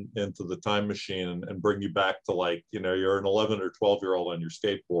back into the time machine and bring you back to, like, you're an 11 or 12-year-old on your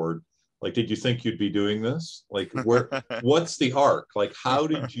skateboard. Like, did you think you'd be doing this? Like, what's the arc? Like, how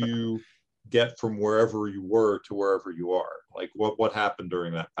did you get from wherever you were to wherever you are? Like, what happened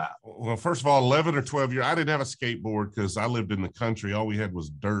during that path? Well, first of all, 11 or 12 years, I didn't have a skateboard because I lived in the country. All we had was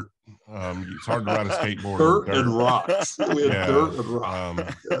dirt. It's hard to ride a skateboard. Dirt and rocks. We had dirt and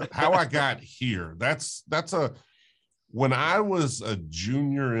rocks. How I got here, when I was a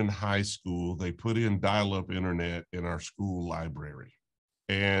junior in high school, they put in dial-up internet in our school library,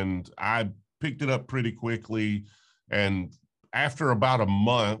 and I picked it up pretty quickly. And after about a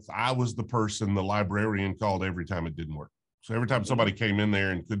month, I was the person the librarian called every time it didn't work. So every time somebody came in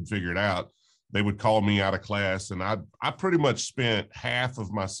there and couldn't figure it out, they would call me out of class. And I pretty much spent half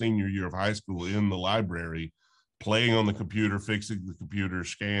of my senior year of high school in the library, playing on the computer, fixing the computer,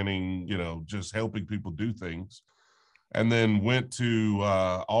 scanning, just helping people do things. And then went to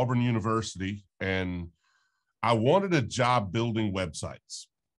Auburn University, and I wanted a job building websites.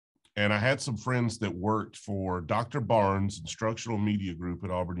 And I had some friends that worked for Dr. Barnes Instructional Media Group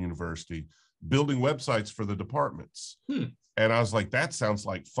at Auburn University, building websites for the departments. And I was like, that sounds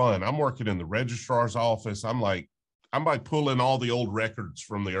like fun. I'm working in the registrar's office. I'm like pulling all the old records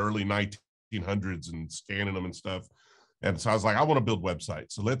from the early 1900s and scanning them and stuff. And so I was like, I want to build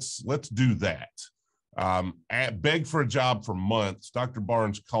websites. So let's do that. Begged for a job for months. Dr.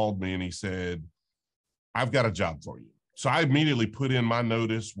 Barnes called me and he said, I've got a job for you. So I immediately put in my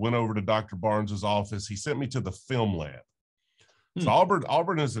notice, went over to Dr. Barnes's office. He sent me to the film lab. So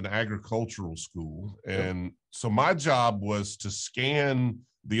Auburn is an agricultural school. And so my job was to scan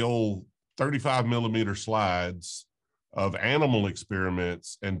the old 35 millimeter slides of animal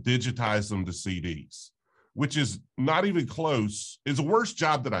experiments and digitize them to CDs, which is not even close. It's a worse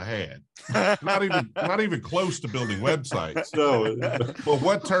job than I had. Not even close to building websites. No. But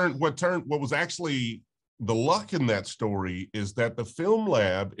what was actually the luck in that story is that the film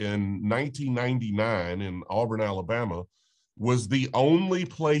lab in 1999 in Auburn, Alabama, was the only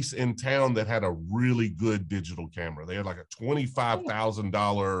place in town that had a really good digital camera. They had like a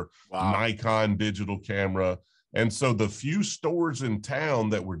 $25,000 Nikon digital camera. And so the few stores in town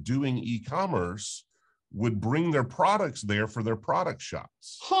that were doing e-commerce would bring their products there for their product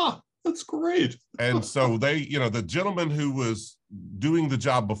shots. That's great. And so they, the gentleman who was doing the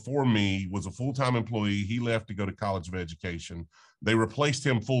job before me was a full-time employee. He left to go to College of Education. They replaced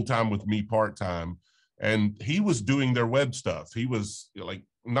him full-time with me part-time. And he was doing their web stuff. He was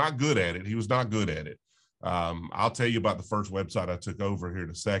not good at it. He was not good at it. I'll tell you about the first website I took over here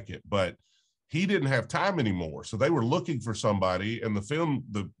in a second, but he didn't have time anymore. So they were looking for somebody, and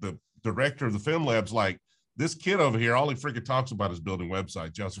the director of the film lab's like, this kid over here, all he freaking talks about is building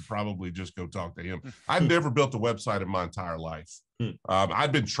websites. Y'all should probably just go talk to him. I'd never built a website in my entire life.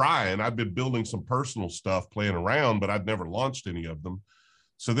 I'd been trying. I'd been building some personal stuff, playing around, but I'd never launched any of them.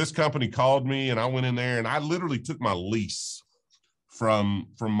 So this company called me, and I went in there, and I literally took my lease from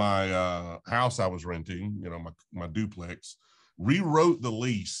my house I was renting, my duplex, rewrote the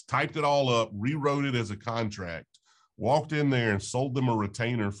lease, typed it all up, rewrote it as a contract, walked in there and sold them a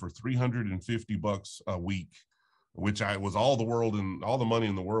retainer for $350 a week, which was all the world and all the money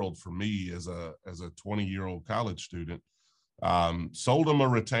in the world for me as a 20-year-old college student. Sold them a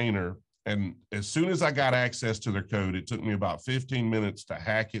retainer. And as soon as I got access to their code, it took me about 15 minutes to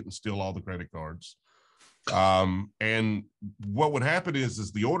hack it and steal all the credit cards. And what would happen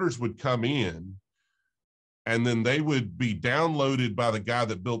is the orders would come in, and then they would be downloaded by the guy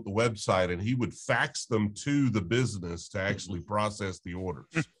that built the website, and he would fax them to the business to actually process the orders.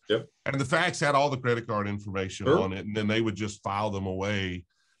 Yep. And the fax had all the credit card information on it, and then they would just file them away,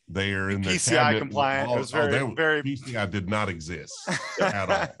 there in their PCI cabinet. compliant. It was very PCI did not exist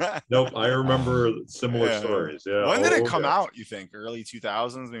at all. Nope, I remember similar Yeah. stories. Yeah. When did it come out, you think? Early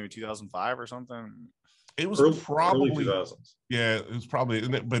 2000s, maybe 2005 or something? It was Early probably 2000s. Yeah, it was probably,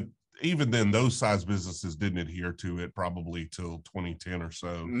 but even then, those size businesses didn't adhere to it probably till 2010 or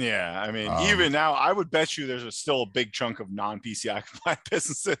so. Yeah, I mean, even now, I would bet you there's still a big chunk of non-PCI compliant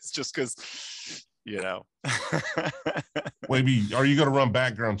businesses just because, you know. Maybe, are you going to run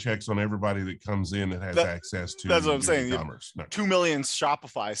background checks on everybody that comes in that has access to? That's what I'm saying. E-commerce? No. 2 million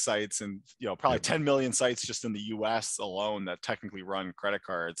Shopify sites, and probably 10 million sites just in the U.S. alone that technically run credit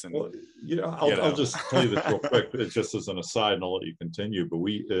cards. And well, I'll just tell you this real quick. It's just as an aside, and I'll let you continue. But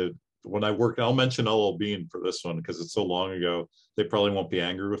when I worked, I'll mention LL Bean for this one because it's so long ago. They probably won't be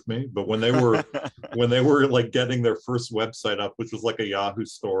angry with me. But when they were like getting their first website up, which was like a Yahoo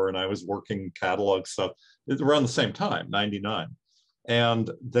store, and I was working catalog stuff, it's around the same time, 99,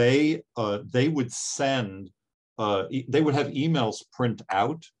 and they would send they would have emails print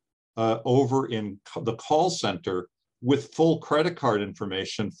out over in the call center with full credit card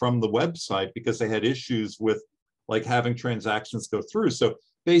information from the website because they had issues with like having transactions go through. So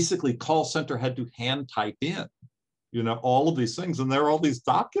basically call center had to hand type in, all of these things. And there are all these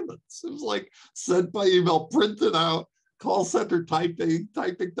documents. It was like sent by email, printed out, call center typing.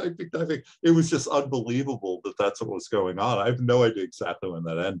 It was just unbelievable that that's what was going on. I have no idea exactly when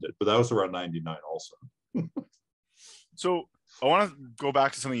that ended, but that was around 99 also. So I want to go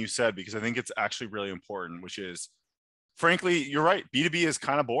back to something you said, because I think it's actually really important, which is, frankly, you're right. B2B is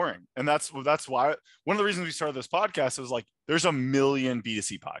kind of boring. And that's why one of the reasons we started this podcast is like, there's a million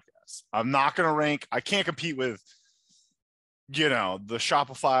B2C podcasts. I'm not going to rank. I can't compete with, the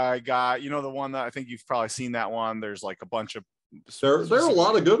Shopify guy, the one that I think you've probably seen that one. There's like a bunch of, there are a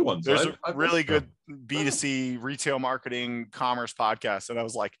lot of good ones. There's a really good B2C retail marketing commerce podcast. And I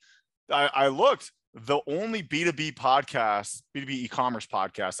was like, I looked, the only B2B podcast, B2B e-commerce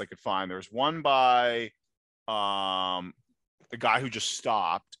podcast I could find, there's one by a guy who just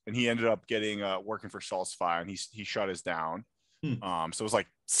stopped, and he ended up getting working for Salsify, and he shut his down. So it was like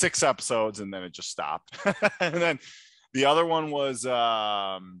 6 episodes, and then it just stopped. And then the other one was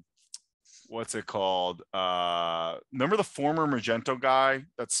what's it called? Remember the former Magento guy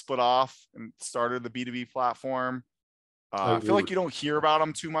that split off and started the B2B platform? I feel like you don't hear about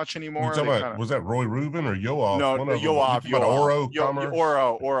them too much anymore. Was that Roy Rubin or Yoav? No, Yoav.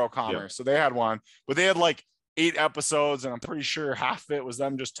 Oro Commerce. Yeah. So they had one, but they had like 8 episodes, and I'm pretty sure half of it was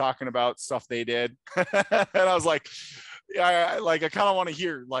them just talking about stuff they did. And I was like, I kind of want to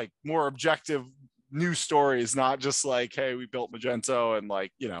hear like more objective news stories, not just like, hey, we built Magento and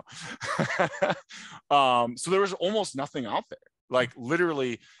like, so there was almost nothing out there, like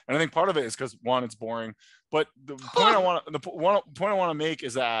literally. And I think part of it is because, one, it's boring, but the point I want to make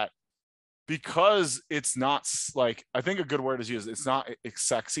is that because it's not like, I think a good word is used, it's not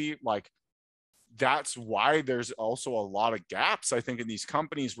sexy, like that's why there's also a lot of gaps, I think, in these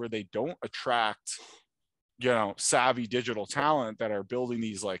companies where they don't attract savvy digital talent that are building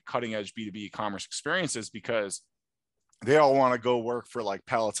these like cutting edge B2B e-commerce experiences, because they all want to go work for like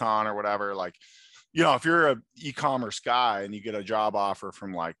Peloton or whatever. Like, if you're an e-commerce guy and you get a job offer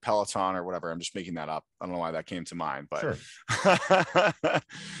from like Peloton or whatever, I'm just making that up. I don't know why that came to mind, but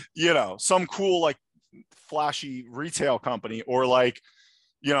sure. Some cool, like flashy retail company, or like,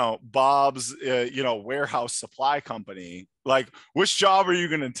 Bob's, warehouse supply company, like which job are you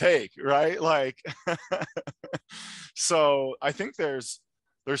going to take? Right. Like, so I think there's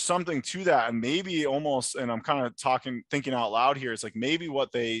something to that. And maybe almost, and I'm kind of thinking out loud here. It's like, maybe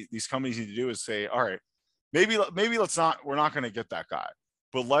what these companies need to do is say, all right, maybe we're not going to get that guy,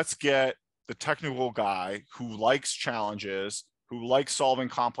 but let's get the technical guy who likes challenges, who likes solving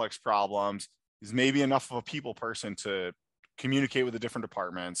complex problems, is maybe enough of a people person to communicate with the different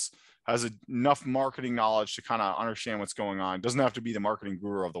departments, has enough marketing knowledge to kind of understand what's going on. Doesn't have to be the marketing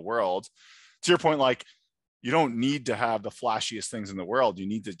guru of the world. To your point, like, you don't need to have the flashiest things in the world. You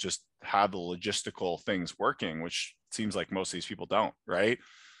need to just have the logistical things working, which seems like most of these people don't, right?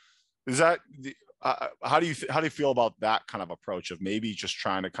 Is that how do you feel about that kind of approach of maybe just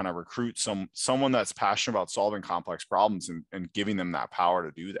trying to kind of recruit someone that's passionate about solving complex problems and giving them that power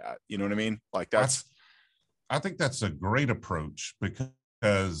to do that? You know what I mean? Like I think that's a great approach,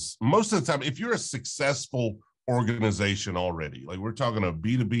 because most of the time, if you're a successful organization already, like we're talking a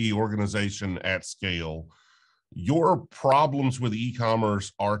B2B organization at scale, your problems with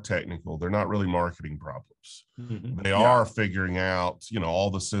e-commerce are technical. They're not really marketing problems. Mm-hmm. They are figuring out, all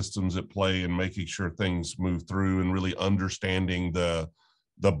the systems at play and making sure things move through, and really understanding the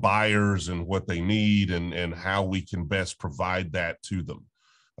buyers and what they need and how we can best provide that to them.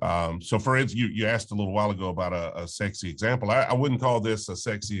 So for instance, you asked a little while ago about a sexy example. I wouldn't call this a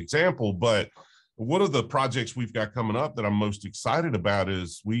sexy example, but one of the projects we've got coming up that I'm most excited about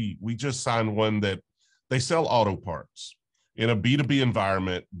is we just signed one that they sell auto parts in a B2B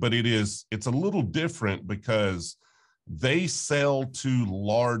environment, but it's a little different because they sell to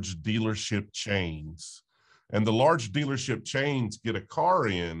large dealership chains, and the large dealership chains get a car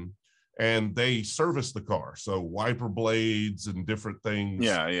in and they service the car. So wiper blades and different things.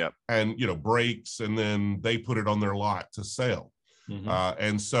 Yeah. And, brakes, and then they put it on their lot to sell. Mhm.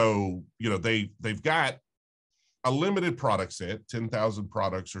 And so, they've got a limited product set, 10,000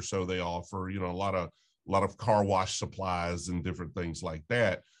 products or so they offer, a lot of car wash supplies and different things like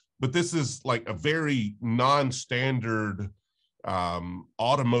that. But this is like a very non-standard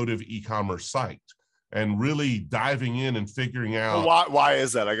automotive e-commerce site, and really diving in and figuring out. Well, why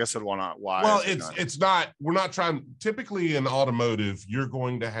is that? I guess I'd want to, why? Well, we're not trying, typically in automotive, you're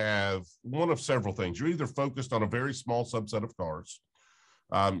going to have one of several things. You're either focused on a very small subset of cars.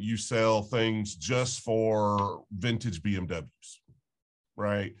 You sell things just for vintage BMWs,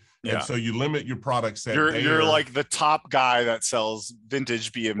 right? Yeah. And so you limit your product set. You're like the top guy that sells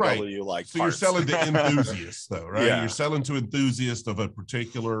vintage BMW, right. So parts. You're selling to enthusiasts, though, right? Yeah. You're selling to enthusiasts of a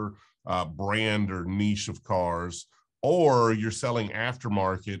particular brand or niche of cars, or you're selling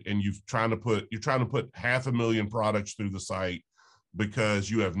aftermarket, and you're trying to put 500,000 products through the site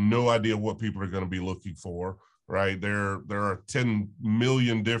because you have no idea what people are going to be looking for, right? There are 10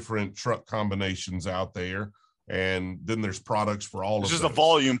 million different truck combinations out there. And then there's products for all of those. It's just a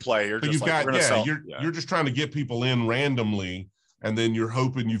volume play. You're just you're just trying to get people in randomly, and then you're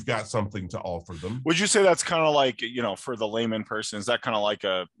hoping you've got something to offer them. Would you say that's kind of like, for the layman person, is that kind of like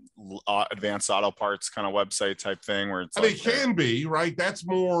a advanced auto parts kind of website type thing where it's it can be, right? That's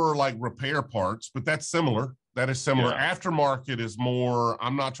more like repair parts, but that's similar. That is similar. Yeah. Aftermarket is more,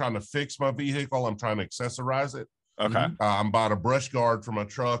 I'm not trying to fix my vehicle, I'm trying to accessorize it. Okay. I'm buying a brush guard for my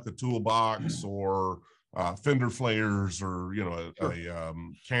truck, a toolbox, or fender flares, or a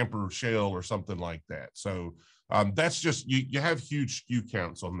camper shell or something like that. So that's just, you have huge SKU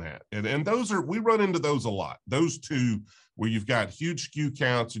counts on that, and we run into those a lot. Those two, where you've got huge SKU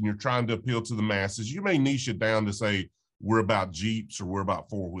counts and you're trying to appeal to the masses. You may niche it down to say we're about Jeeps, or we're about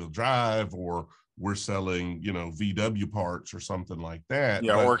 4-wheel drive, or we're selling VW parts or something like that.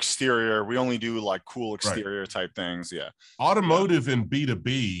 Yeah. Or exterior, we only do like cool exterior type things. Yeah. Automotive in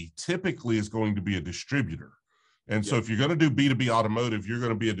B2B typically is going to be a distributor. And so if you're going to do B2B automotive, you're going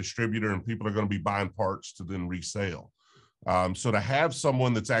to be a distributor, and people are going to be buying parts to then resell. So to have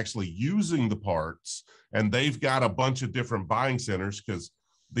someone that's actually using the parts, and they've got a bunch of different buying centers, because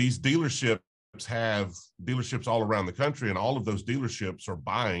these dealerships have dealerships all around the country, and all of those dealerships are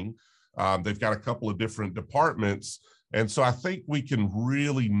buying. They've got a couple of different departments. And so I think we can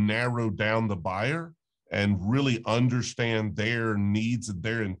really narrow down the buyer and really understand their needs and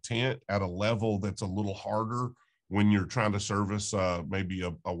their intent at a level that's a little harder when you're trying to service maybe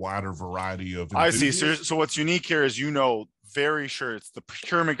a wider variety of enthusiasts. I see. So what's unique here is, very sure it's the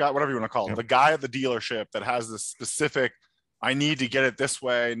procurement guy, whatever you want to call him, the guy at the dealership that has this specific, I need to get it this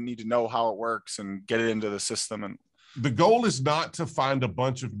way, I need to know how it works and get it into the system. And the goal is not to find a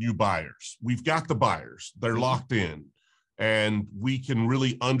bunch of new buyers. We've got the buyers, they're locked in, and we can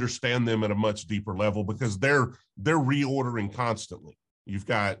really understand them at a much deeper level, because they're reordering constantly. You've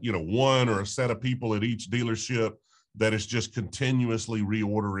got, one or a set of people at each dealership that is just continuously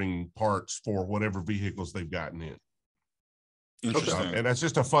reordering parts for whatever vehicles they've gotten in. Interesting. And that's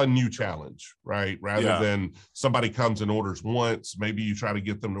just a fun new challenge, right? Rather than somebody comes and orders once, maybe you try to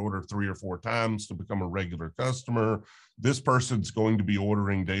get them to order 3 or 4 times to become a regular customer. This person's going to be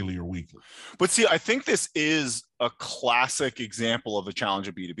ordering daily or weekly. But see, I think this is a classic example of the challenge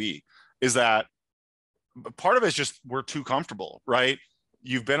of B2B, is that part of it is just we're too comfortable, right?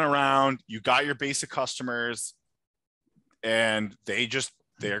 You've been around, you got your basic customers, and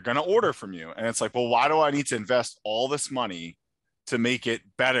they're going to order from you. And it's like, well, why do I need to invest all this money to make it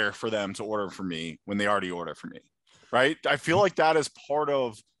better for them to order from me when they already order from me, right? I feel like that is part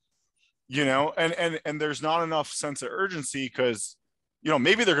of, and there's not enough sense of urgency, because,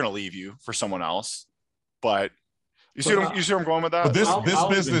 maybe they're going to leave you for someone else, but you see where I'm going with that? But this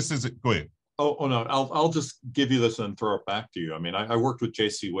business is, go ahead. Oh no, I'll just give you this and throw it back to you. I mean, I worked with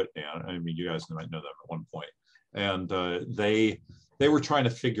JC Whitney. I mean, you guys might know them at one point. And they were trying to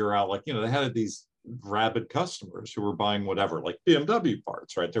figure out, like, they had these rabid customers who were buying whatever, like BMW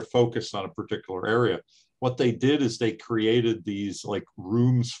parts, right? They're focused on a particular area. What they did is they created these like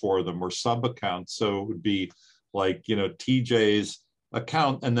rooms for them, or sub accounts. So it would be like, TJ's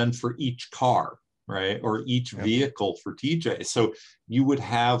account, and then for each car, right? Or each vehicle for TJ. So you would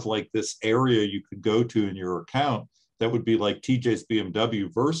have like this area you could go to in your account that would be like TJ's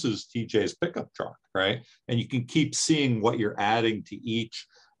BMW versus TJ's pickup truck, right? And you can keep seeing what you're adding to each.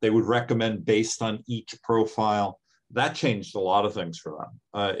 They would recommend based on each profile. That changed a lot of things for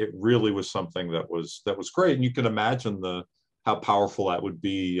them. It really was something that was great. And you can imagine how powerful that would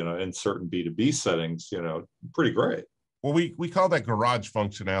be, in certain B2B settings, pretty great. Well, we call that garage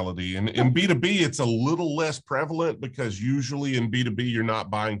functionality. And in B2B, it's a little less prevalent because usually in B2B, you're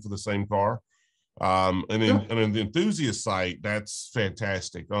not buying for the same car. And in the enthusiast site, that's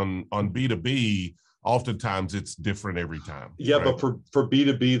fantastic. On B2B, oftentimes it's different every time. Yeah, right? But for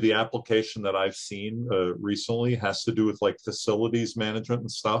B2B, the application that I've seen recently has to do with like facilities management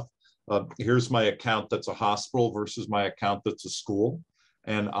and stuff. Here's my account that's a hospital versus my account that's a school.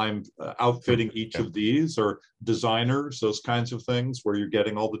 And I'm outfitting each of these, or designers, those kinds of things where you're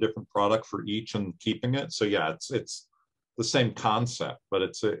getting all the different product for each and keeping it. So yeah, it's the same concept, but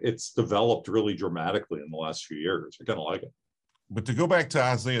it's developed really dramatically in the last few years. You're gonna like it. But to go back to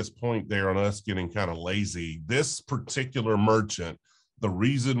Isaiah's point there on us getting kind of lazy, this particular merchant, the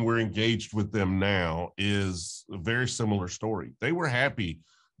reason we're engaged with them now is a very similar story. They were happy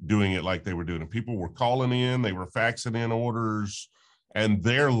doing it like they were doing it. People were calling in, they were faxing in orders, and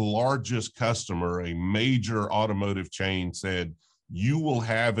their largest customer, a major automotive chain, said, you will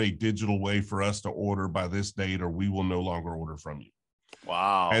have a digital way for us to order by this date, or we will no longer order from you.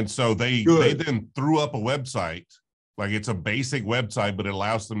 Wow. And so they then threw up a website. Like, it's a basic website, but it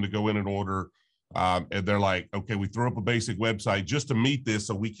allows them to go in and order. And they're like, okay, we threw up a basic website just to meet this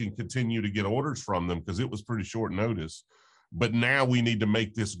so we can continue to get orders from them, because it was pretty short notice. But now we need to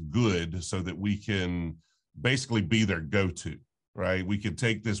make this good so that we can basically be their go-to, right? We could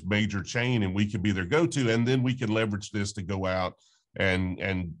take this major chain and we could be their go-to, and then we can leverage this to go out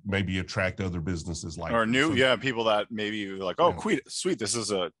and maybe attract other businesses like or new, people that maybe like, oh, sweet, this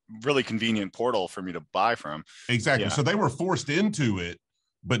is a really convenient portal for me to buy from. Exactly. So they were forced into it,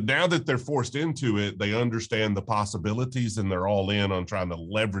 but now that they're forced into it, they understand the possibilities and they're all in on trying to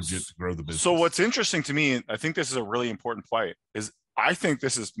leverage it to grow the business. So what's interesting to me, I think this is a really important point, is I think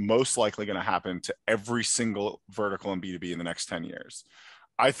this is most likely going to happen to every single vertical in B2B in the next 10 years.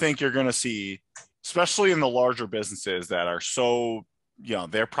 I think you're going to see, especially in the larger businesses that are so,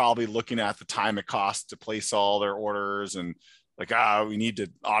 they're probably looking at the time it costs to place all their orders and like, we need to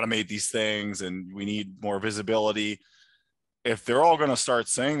automate these things and we need more visibility. If they're all going to start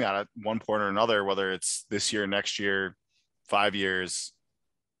saying that at one point or another, whether it's this year, next year, 5 years,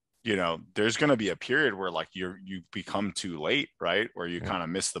 there's going to be a period where like you become too late, right? Where you kind of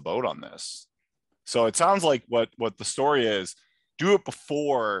miss the boat on this. So it sounds like what the story is, do it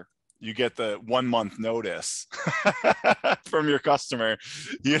before you get the 1 month notice from your customer,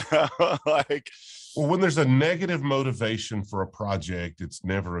 like. Well, when there's a negative motivation for a project, it's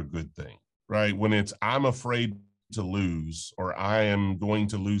never a good thing, right? When it's, I'm afraid to lose, or I am going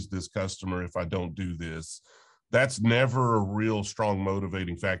to lose this customer if I don't do this, that's never a real strong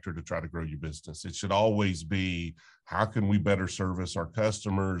motivating factor to try to grow your business. It should always be, how can we better service our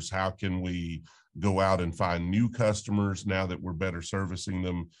customers? How can we go out and find new customers now that we're better servicing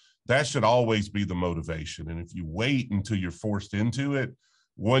them? That should always be the motivation. And if you wait until you're forced into it,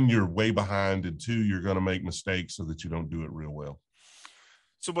 one, you're way behind, and two, you're going to make mistakes so that you don't do it real well.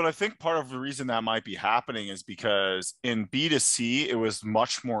 So, but I think part of the reason that might be happening is because in B2C, it was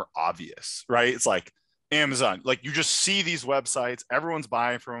much more obvious, right? It's like Amazon, like you just see these websites, everyone's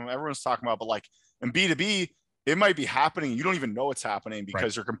buying from them, everyone's talking about, but like in B2B, it might be happening. You don't even know it's happening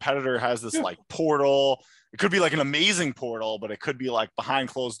because your competitor has this like portal. It could be like an amazing portal, but it could be like behind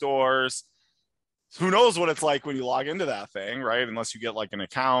closed doors. Who knows what it's like when you log into that thing, right? Unless you get like an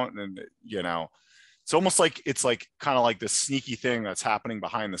account, and it's almost like it's like kind of like this sneaky thing that's happening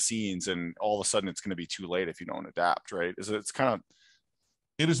behind the scenes, and all of a sudden it's going to be too late if you don't adapt, right?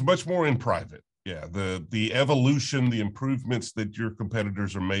 It is much more in private. Yeah, the evolution, the improvements that your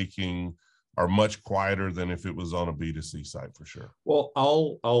competitors are making are much quieter than if it was on a B2C site, for sure. Well,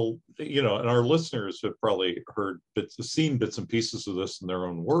 I'll and our listeners have probably seen bits and pieces of this in their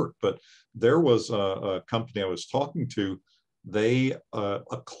own work, but there was a company I was talking to. They,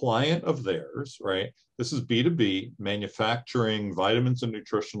 a client of theirs, right? This is B2B, manufacturing vitamins and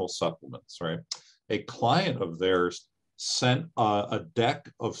nutritional supplements, right? A client of theirs sent a deck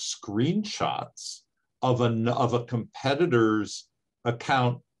of screenshots of a competitor's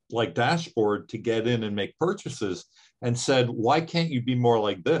account, like dashboard, to get in and make purchases, and said, why can't you be more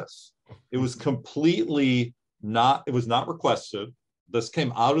like this? It was completely not, it was not requested. This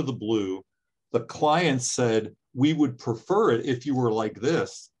came out of the blue. The client said, we would prefer it if you were like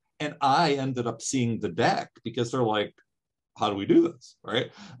this. And I ended up seeing the deck because they're like, how do we do this?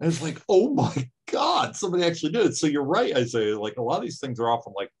 Right. And it's like, oh my God, somebody actually did it. So you're right, Isaiah. Like a lot of these things are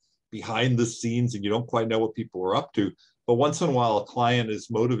often like behind the scenes and you don't quite know what people are up to. But once in a while, a client is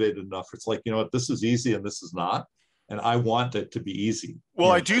motivated enough. It's like, you know what, this is easy and this is not. And I want it to be easy.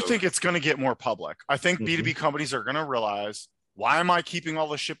 Well, I do think it's going to get more public. I think Mhm. B2B companies are going to realize, why am I keeping all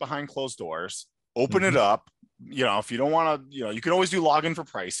this shit behind closed doors? Open it up. You know, if you don't want to, you know, you can always do login for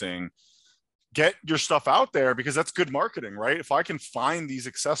pricing. Get your stuff out there because that's good marketing, right? If I can find these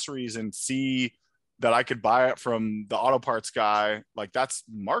accessories and see that I could buy it from the auto parts guy, like that's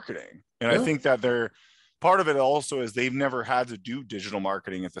marketing. And I think that they're part of it also is they've never had to do digital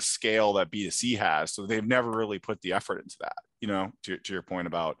marketing at the scale that B2C has. So they've never really put the effort into that, you know, to your point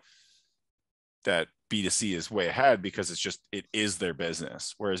about that B2C is way ahead because it's just, it is their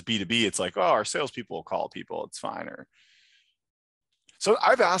business. Whereas B2B, it's like, oh, our salespeople will call people, it's fine. Or so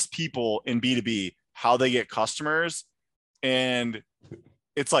I've asked people in B2B how they get customers, and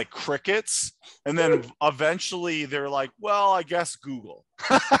it's like crickets. And then eventually they're like, well, I guess Google.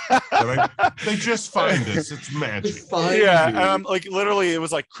 They just find us. It's magic. Yeah. And I'm like, literally, it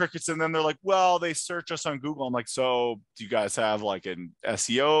was like crickets. And then they're like, well, they search us on Google. I'm like, so do you guys have like an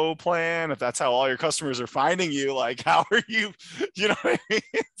SEO plan? If that's how all your customers are finding you, like, how are you, you know what I mean?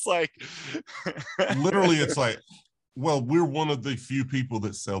 It's like, literally, it's like, well, we're one of the few people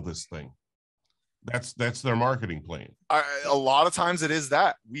that sell this thing. That's their marketing plan. A lot of times it is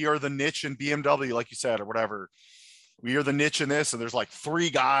that we are the niche in BMW, like you said, or whatever. We are the niche in this, and there's like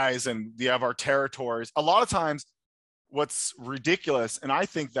 3 guys, and we have our territories. A lot of times, what's ridiculous, and I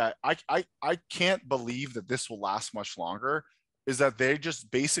think that I can't believe that this will last much longer, is that they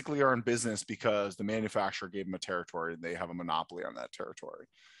just basically are in business because the manufacturer gave them a territory and they have a monopoly on that territory.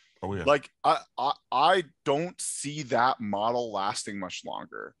 Oh yeah. Like I don't see that model lasting much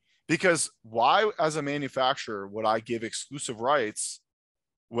longer. Because why, as a manufacturer, would I give exclusive rights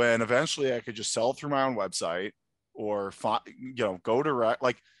when eventually I could just sell through my own website or, you know, go direct?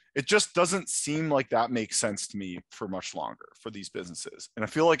 Like, it just doesn't seem like that makes sense to me for much longer for these businesses. And I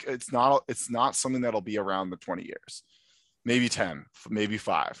feel like it's not something that'll be around the 20 years, maybe 10, maybe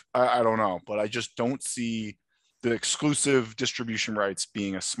 5. I don't know, but I just don't see the exclusive distribution rights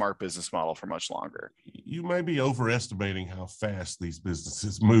being a smart business model for much longer. You may be overestimating how fast these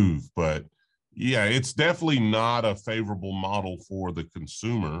businesses move, but yeah, it's definitely not a favorable model for the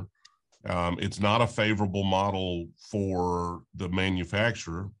consumer. It's not a favorable model for the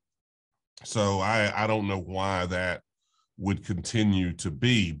manufacturer. So I don't know why that would continue to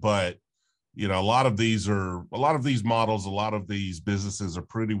be, but you know, a lot of these models, a lot of these businesses are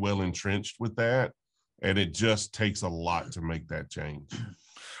pretty well entrenched with that. And it just takes a lot to make that change.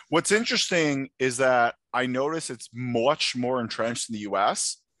 What's interesting is that I notice it's much more entrenched in the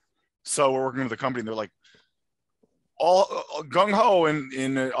US. So we're working with a company, and they're like all gung-ho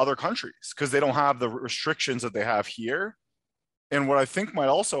in other countries because they don't have the restrictions that they have here. And what I think might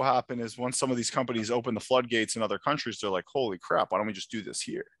also happen is once some of these companies open the floodgates in other countries, they're like, holy crap, why don't we just do this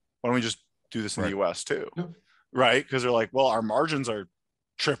here? Why don't we just do this in the US too? Right? Because they're like, well, our margins are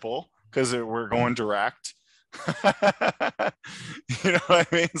triple because we're going direct. You know what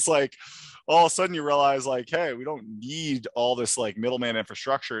I mean? It's like all of a sudden you realize like, hey, we don't need all this like middleman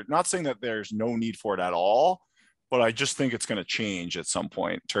infrastructure. Not saying that there's no need for it at all, but I just think it's going to change at some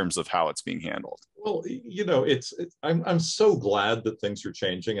point in terms of how it's being handled. Well, you know, I'm so glad that things are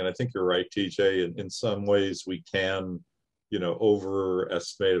changing, and I think you're right, TJ. In some ways, we can, you know,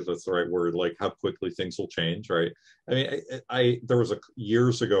 overestimate, if that's the right word, like how quickly things will change, right? I mean, there was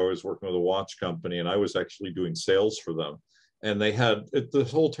years ago, I was working with a watch company, and I was actually doing sales for them, and they had the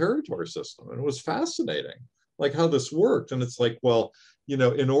whole territory system, and it was fascinating, like how this worked. And it's like, well, you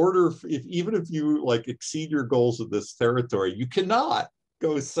know, in order, even if you like exceed your goals of this territory, you cannot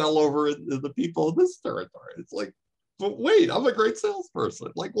go sell over the people in this territory. It's like, but wait, I'm a great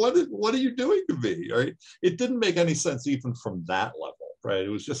salesperson. Like, what are you doing to me? Right? It didn't make any sense even from that level, right? It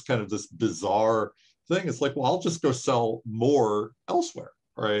was just kind of this bizarre thing. It's like, well, I'll just go sell more elsewhere,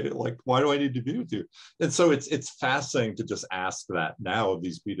 right? Like, why do I need to be with you? And so it's fascinating to just ask that now of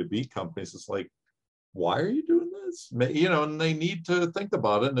these B2B companies. It's like, why are you doing this? You know, and they need to think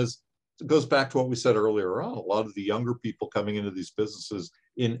about it. And it goes back to what we said earlier on. A lot of the younger people coming into these businesses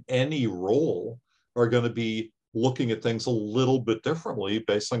in any role are going to be looking at things a little bit differently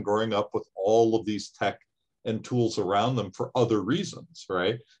based on growing up with all of these tech and tools around them for other reasons,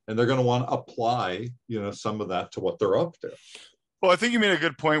 right? And they're going to want to apply, you know, some of that to what they're up to. Well, I think you made a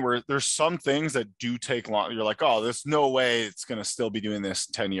good point where there's some things that do take long. You're like, oh, there's no way it's going to still be doing this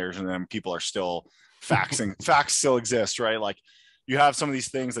 10 years. And then people are still faxing. Fax still exists, right? Like you have some of these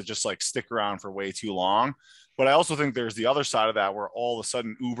things that just like stick around for way too long. But I also think there's the other side of that where all of a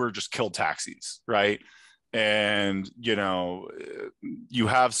sudden Uber just killed taxis, right? And, you know, you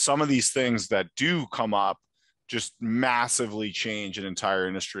have some of these things that do come up just massively change an entire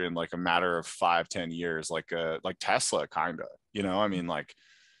industry in like a matter of 5-10 years, like Tesla, kind of, you know, I mean, like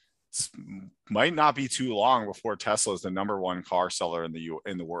might not be too long before Tesla is the #1 car seller in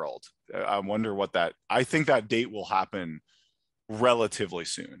the world. I wonder what I think that date will happen relatively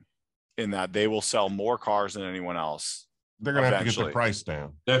soon, in that they will sell more cars than anyone else. They're going to have to get the price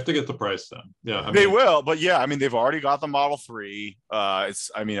down. They have to get the price down. Yeah, they will. But yeah, I mean, they've already got the Model 3. I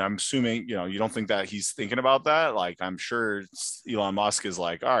mean, I'm assuming, you know, you don't think that he's thinking about that. Like, I'm sure Elon Musk is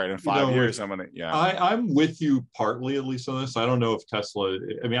like, all right, in 5 years, I'm going to, yeah. I'm with you partly, at least on this. I don't know if Tesla,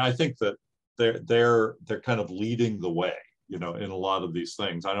 I mean, I think that they're kind of leading the way, you know, in a lot of these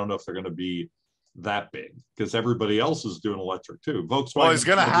things. I don't know if they're going to be that big because everybody else is doing electric too. Volkswagen. Well, he's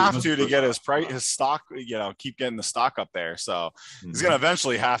going to have to get his stock, you know, keep getting the stock up there. So he's going to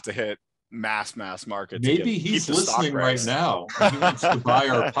eventually have to hit mass market. Maybe he's listening right now. He wants to buy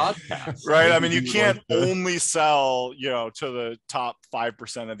our podcast. Right. Maybe I mean, you can't only sell, you know, to the top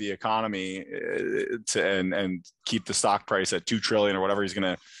 5% of the economy and keep the stock price at 2 trillion or whatever he's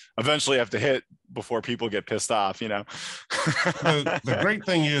going to eventually have to hit before people get pissed off, you know. The great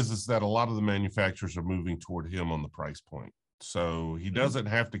thing is that a lot of the manufacturers are moving toward him on the price point. So he doesn't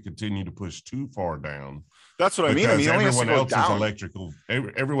have to continue to push too far down. That's what I mean. I mean, everyone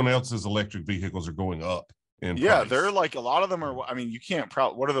else's electric vehicles are going up. Yeah, they're like, a lot of them are, I mean, you can't,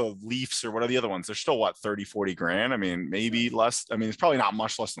 what are the Leafs or what are the other ones? They're still what, 30-40 grand? I mean, maybe less. I mean, it's probably not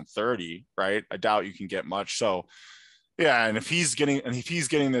much less than 30, right? I doubt you can get much. So yeah, and if he's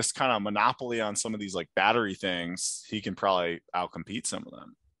getting this kind of monopoly on some of these like battery things, he can probably outcompete some of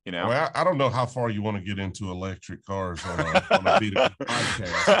them. You know, well, I don't know how far you want to get into electric cars on a B2B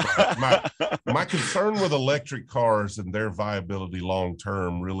podcast. My concern with electric cars and their viability long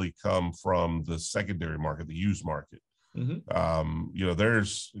term really come from the secondary market, the used market. Mm-hmm. You know,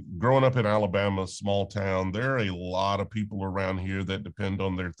 there's growing up in Alabama, small town. There are a lot of people around here that depend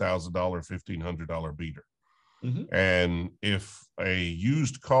on their $1,000, $1,500 beater. Mm-hmm. And if a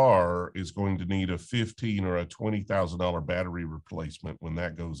used car is going to need a $15,000 or a $20,000 battery replacement when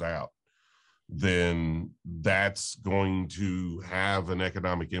that goes out, then that's going to have an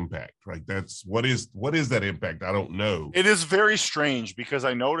economic impact, right? That's what is that impact? I don't know. It is very strange because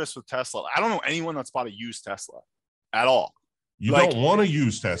I noticed with Tesla, I don't know anyone that's bought a used Tesla at all. You don't want to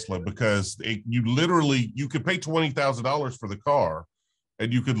use Tesla because you could pay $20,000 for the car.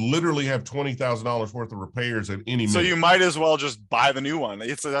 And you could literally have $20,000 worth of repairs at any minute. So you might as well just buy the new one.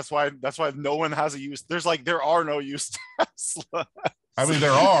 That's why no one has a used. There are no used Tesla. I mean, there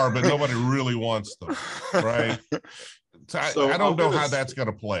are, but nobody really wants them, right? So I don't know how that's going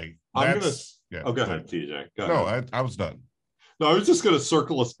to play. Go ahead, TJ. Go ahead. I was done. No, I was just going to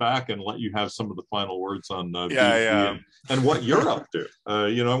circle us back and let you have some of the final words on B2B and what you're up to.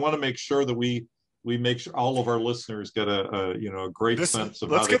 You know, I want to make sure that we make sure all of our listeners get a great sense of.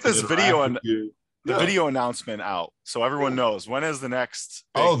 Let's get this video and the video announcement out so everyone knows when is the next.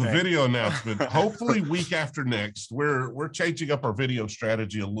 The video announcement. Hopefully, week after next. We're changing up our video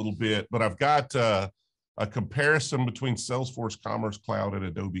strategy a little bit, but I've got a comparison between Salesforce Commerce Cloud and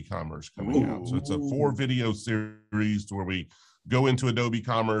Adobe Commerce coming out. So it's a 4-video series where we go into Adobe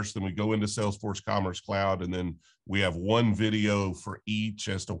Commerce, then we go into Salesforce Commerce Cloud, and then we have one video for each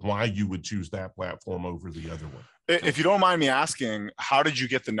as to why you would choose that platform over the other one. If you don't mind me asking, how did you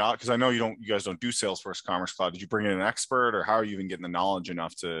get the knowledge? Because I know you guys don't do Salesforce Commerce Cloud. Did you bring in an expert, or how are you even getting the knowledge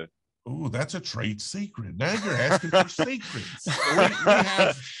enough to? Oh, that's a trade secret. Now you're asking for secrets. We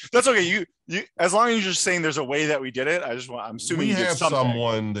have. That's okay. You as long as you're just saying there's a way that we did it. I'm assuming we have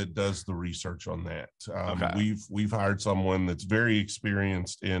someone that does the research on that. We've hired someone that's very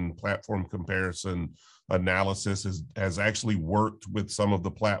experienced in platform comparison analysis. Has actually worked with some of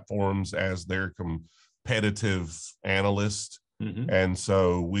the platforms as their competitive analyst, and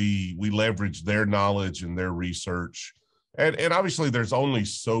so we leverage their knowledge and their research. And obviously, there's only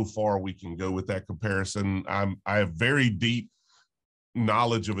so far we can go with that comparison. I have very deep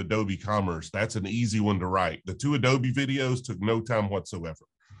knowledge of Adobe Commerce. That's an easy one to write. The 2 Adobe videos took no time whatsoever.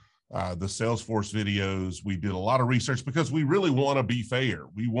 The Salesforce videos, we did a lot of research because we really want to be fair.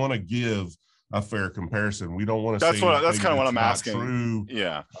 We want to give a fair comparison. We don't want to say that's kind of what I'm asking. True.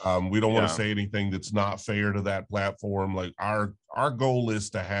 Yeah. We don't want to say anything that's not fair to that platform. Like our goal is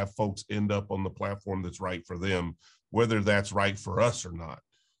to have folks end up on the platform that's right for them, whether that's right for us or not.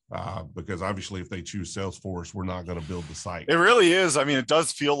 because obviously if they choose Salesforce, we're not going to build the site. It really is. I mean, it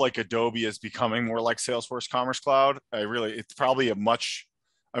does feel like Adobe is becoming more like Salesforce Commerce Cloud. It's probably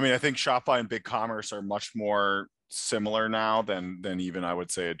I think Shopify and BigCommerce are much more similar now than even I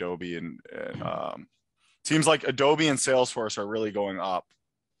would say Adobe and seems like Adobe and Salesforce are really going up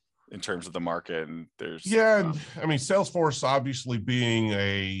in terms of the market. And there's I mean, Salesforce obviously being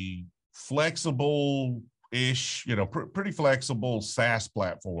a flexible-ish, pretty flexible SaaS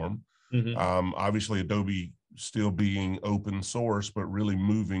platform. Obviously Adobe still being open source, but really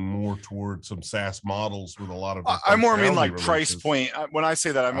moving more towards some SaaS models with a lot of. I more mean like price point. When I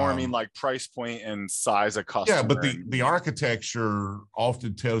say that, I more mean like price point and size of customer. Yeah, but the architecture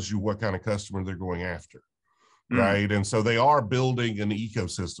often tells you what kind of customer they're going after. Right. And so they are building an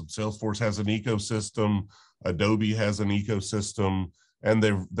ecosystem. Salesforce has an ecosystem. Adobe has an ecosystem, and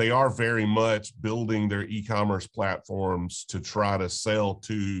they are very much building their e-commerce platforms to try to sell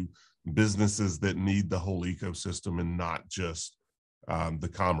to businesses that need the whole ecosystem and not just the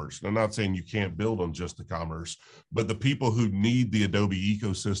commerce. And I'm not saying you can't build on just the commerce, but the people who need the Adobe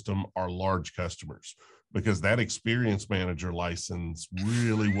ecosystem are large customers, because that experience manager license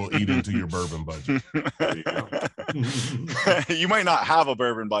really will eat into your bourbon budget. There you go. You might not have a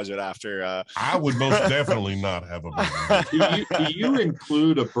bourbon budget after. I would most definitely not have a bourbon budget. Do you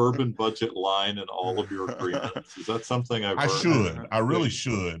include a bourbon budget line in all of your agreements? Is that something I should? I really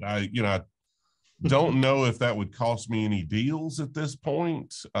should. I don't know if that would cost me any deals at this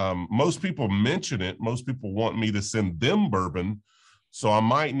point. Most people mention it. Most people want me to send them bourbon. So I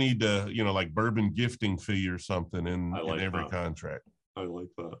might need to, like bourbon gifting fee or something in every contract. I like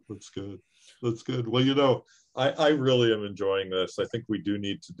that. That's good. That's good. Well, I really am enjoying this. I think we do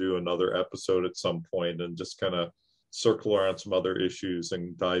need to do another episode at some point and just kind of circle around some other issues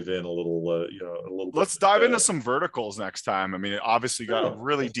and dive in a little, Let's dive into some verticals next time. I mean, it obviously got a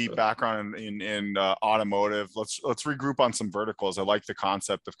really deep background in automotive. Let's regroup on some verticals. I like the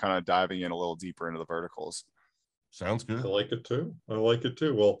concept of kind of diving in a little deeper into the verticals. Sounds good. I like it too.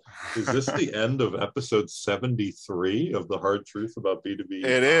 Well, is this the end of episode 73 of the Hard Truth About B2B?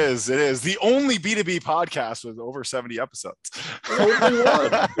 It is. The only B2B podcast with over 70 episodes.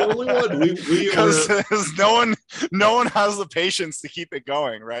 The only one. Because no one has the patience to keep it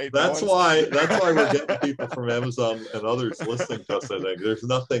going, right? That's why we're getting people from Amazon and others listening to us. I think there's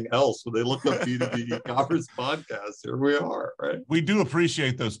nothing else. When they look up B2B e-commerce podcast, here we are, right? We do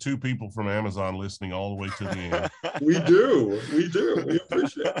appreciate those two people from Amazon listening all the way to the end. We do. We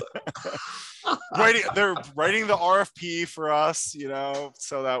appreciate that. They're writing the RFP for us,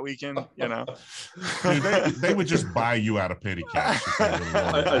 so that we can, Dude, they would just buy you out of petty cash.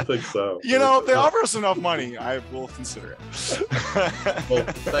 I think so. They offer us enough money. I will consider it. Well,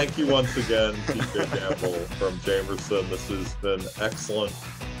 thank you once again, TJ Gamble from Jamerson. This has been excellent.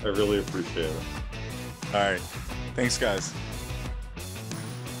 I really appreciate it. All right. Thanks, guys.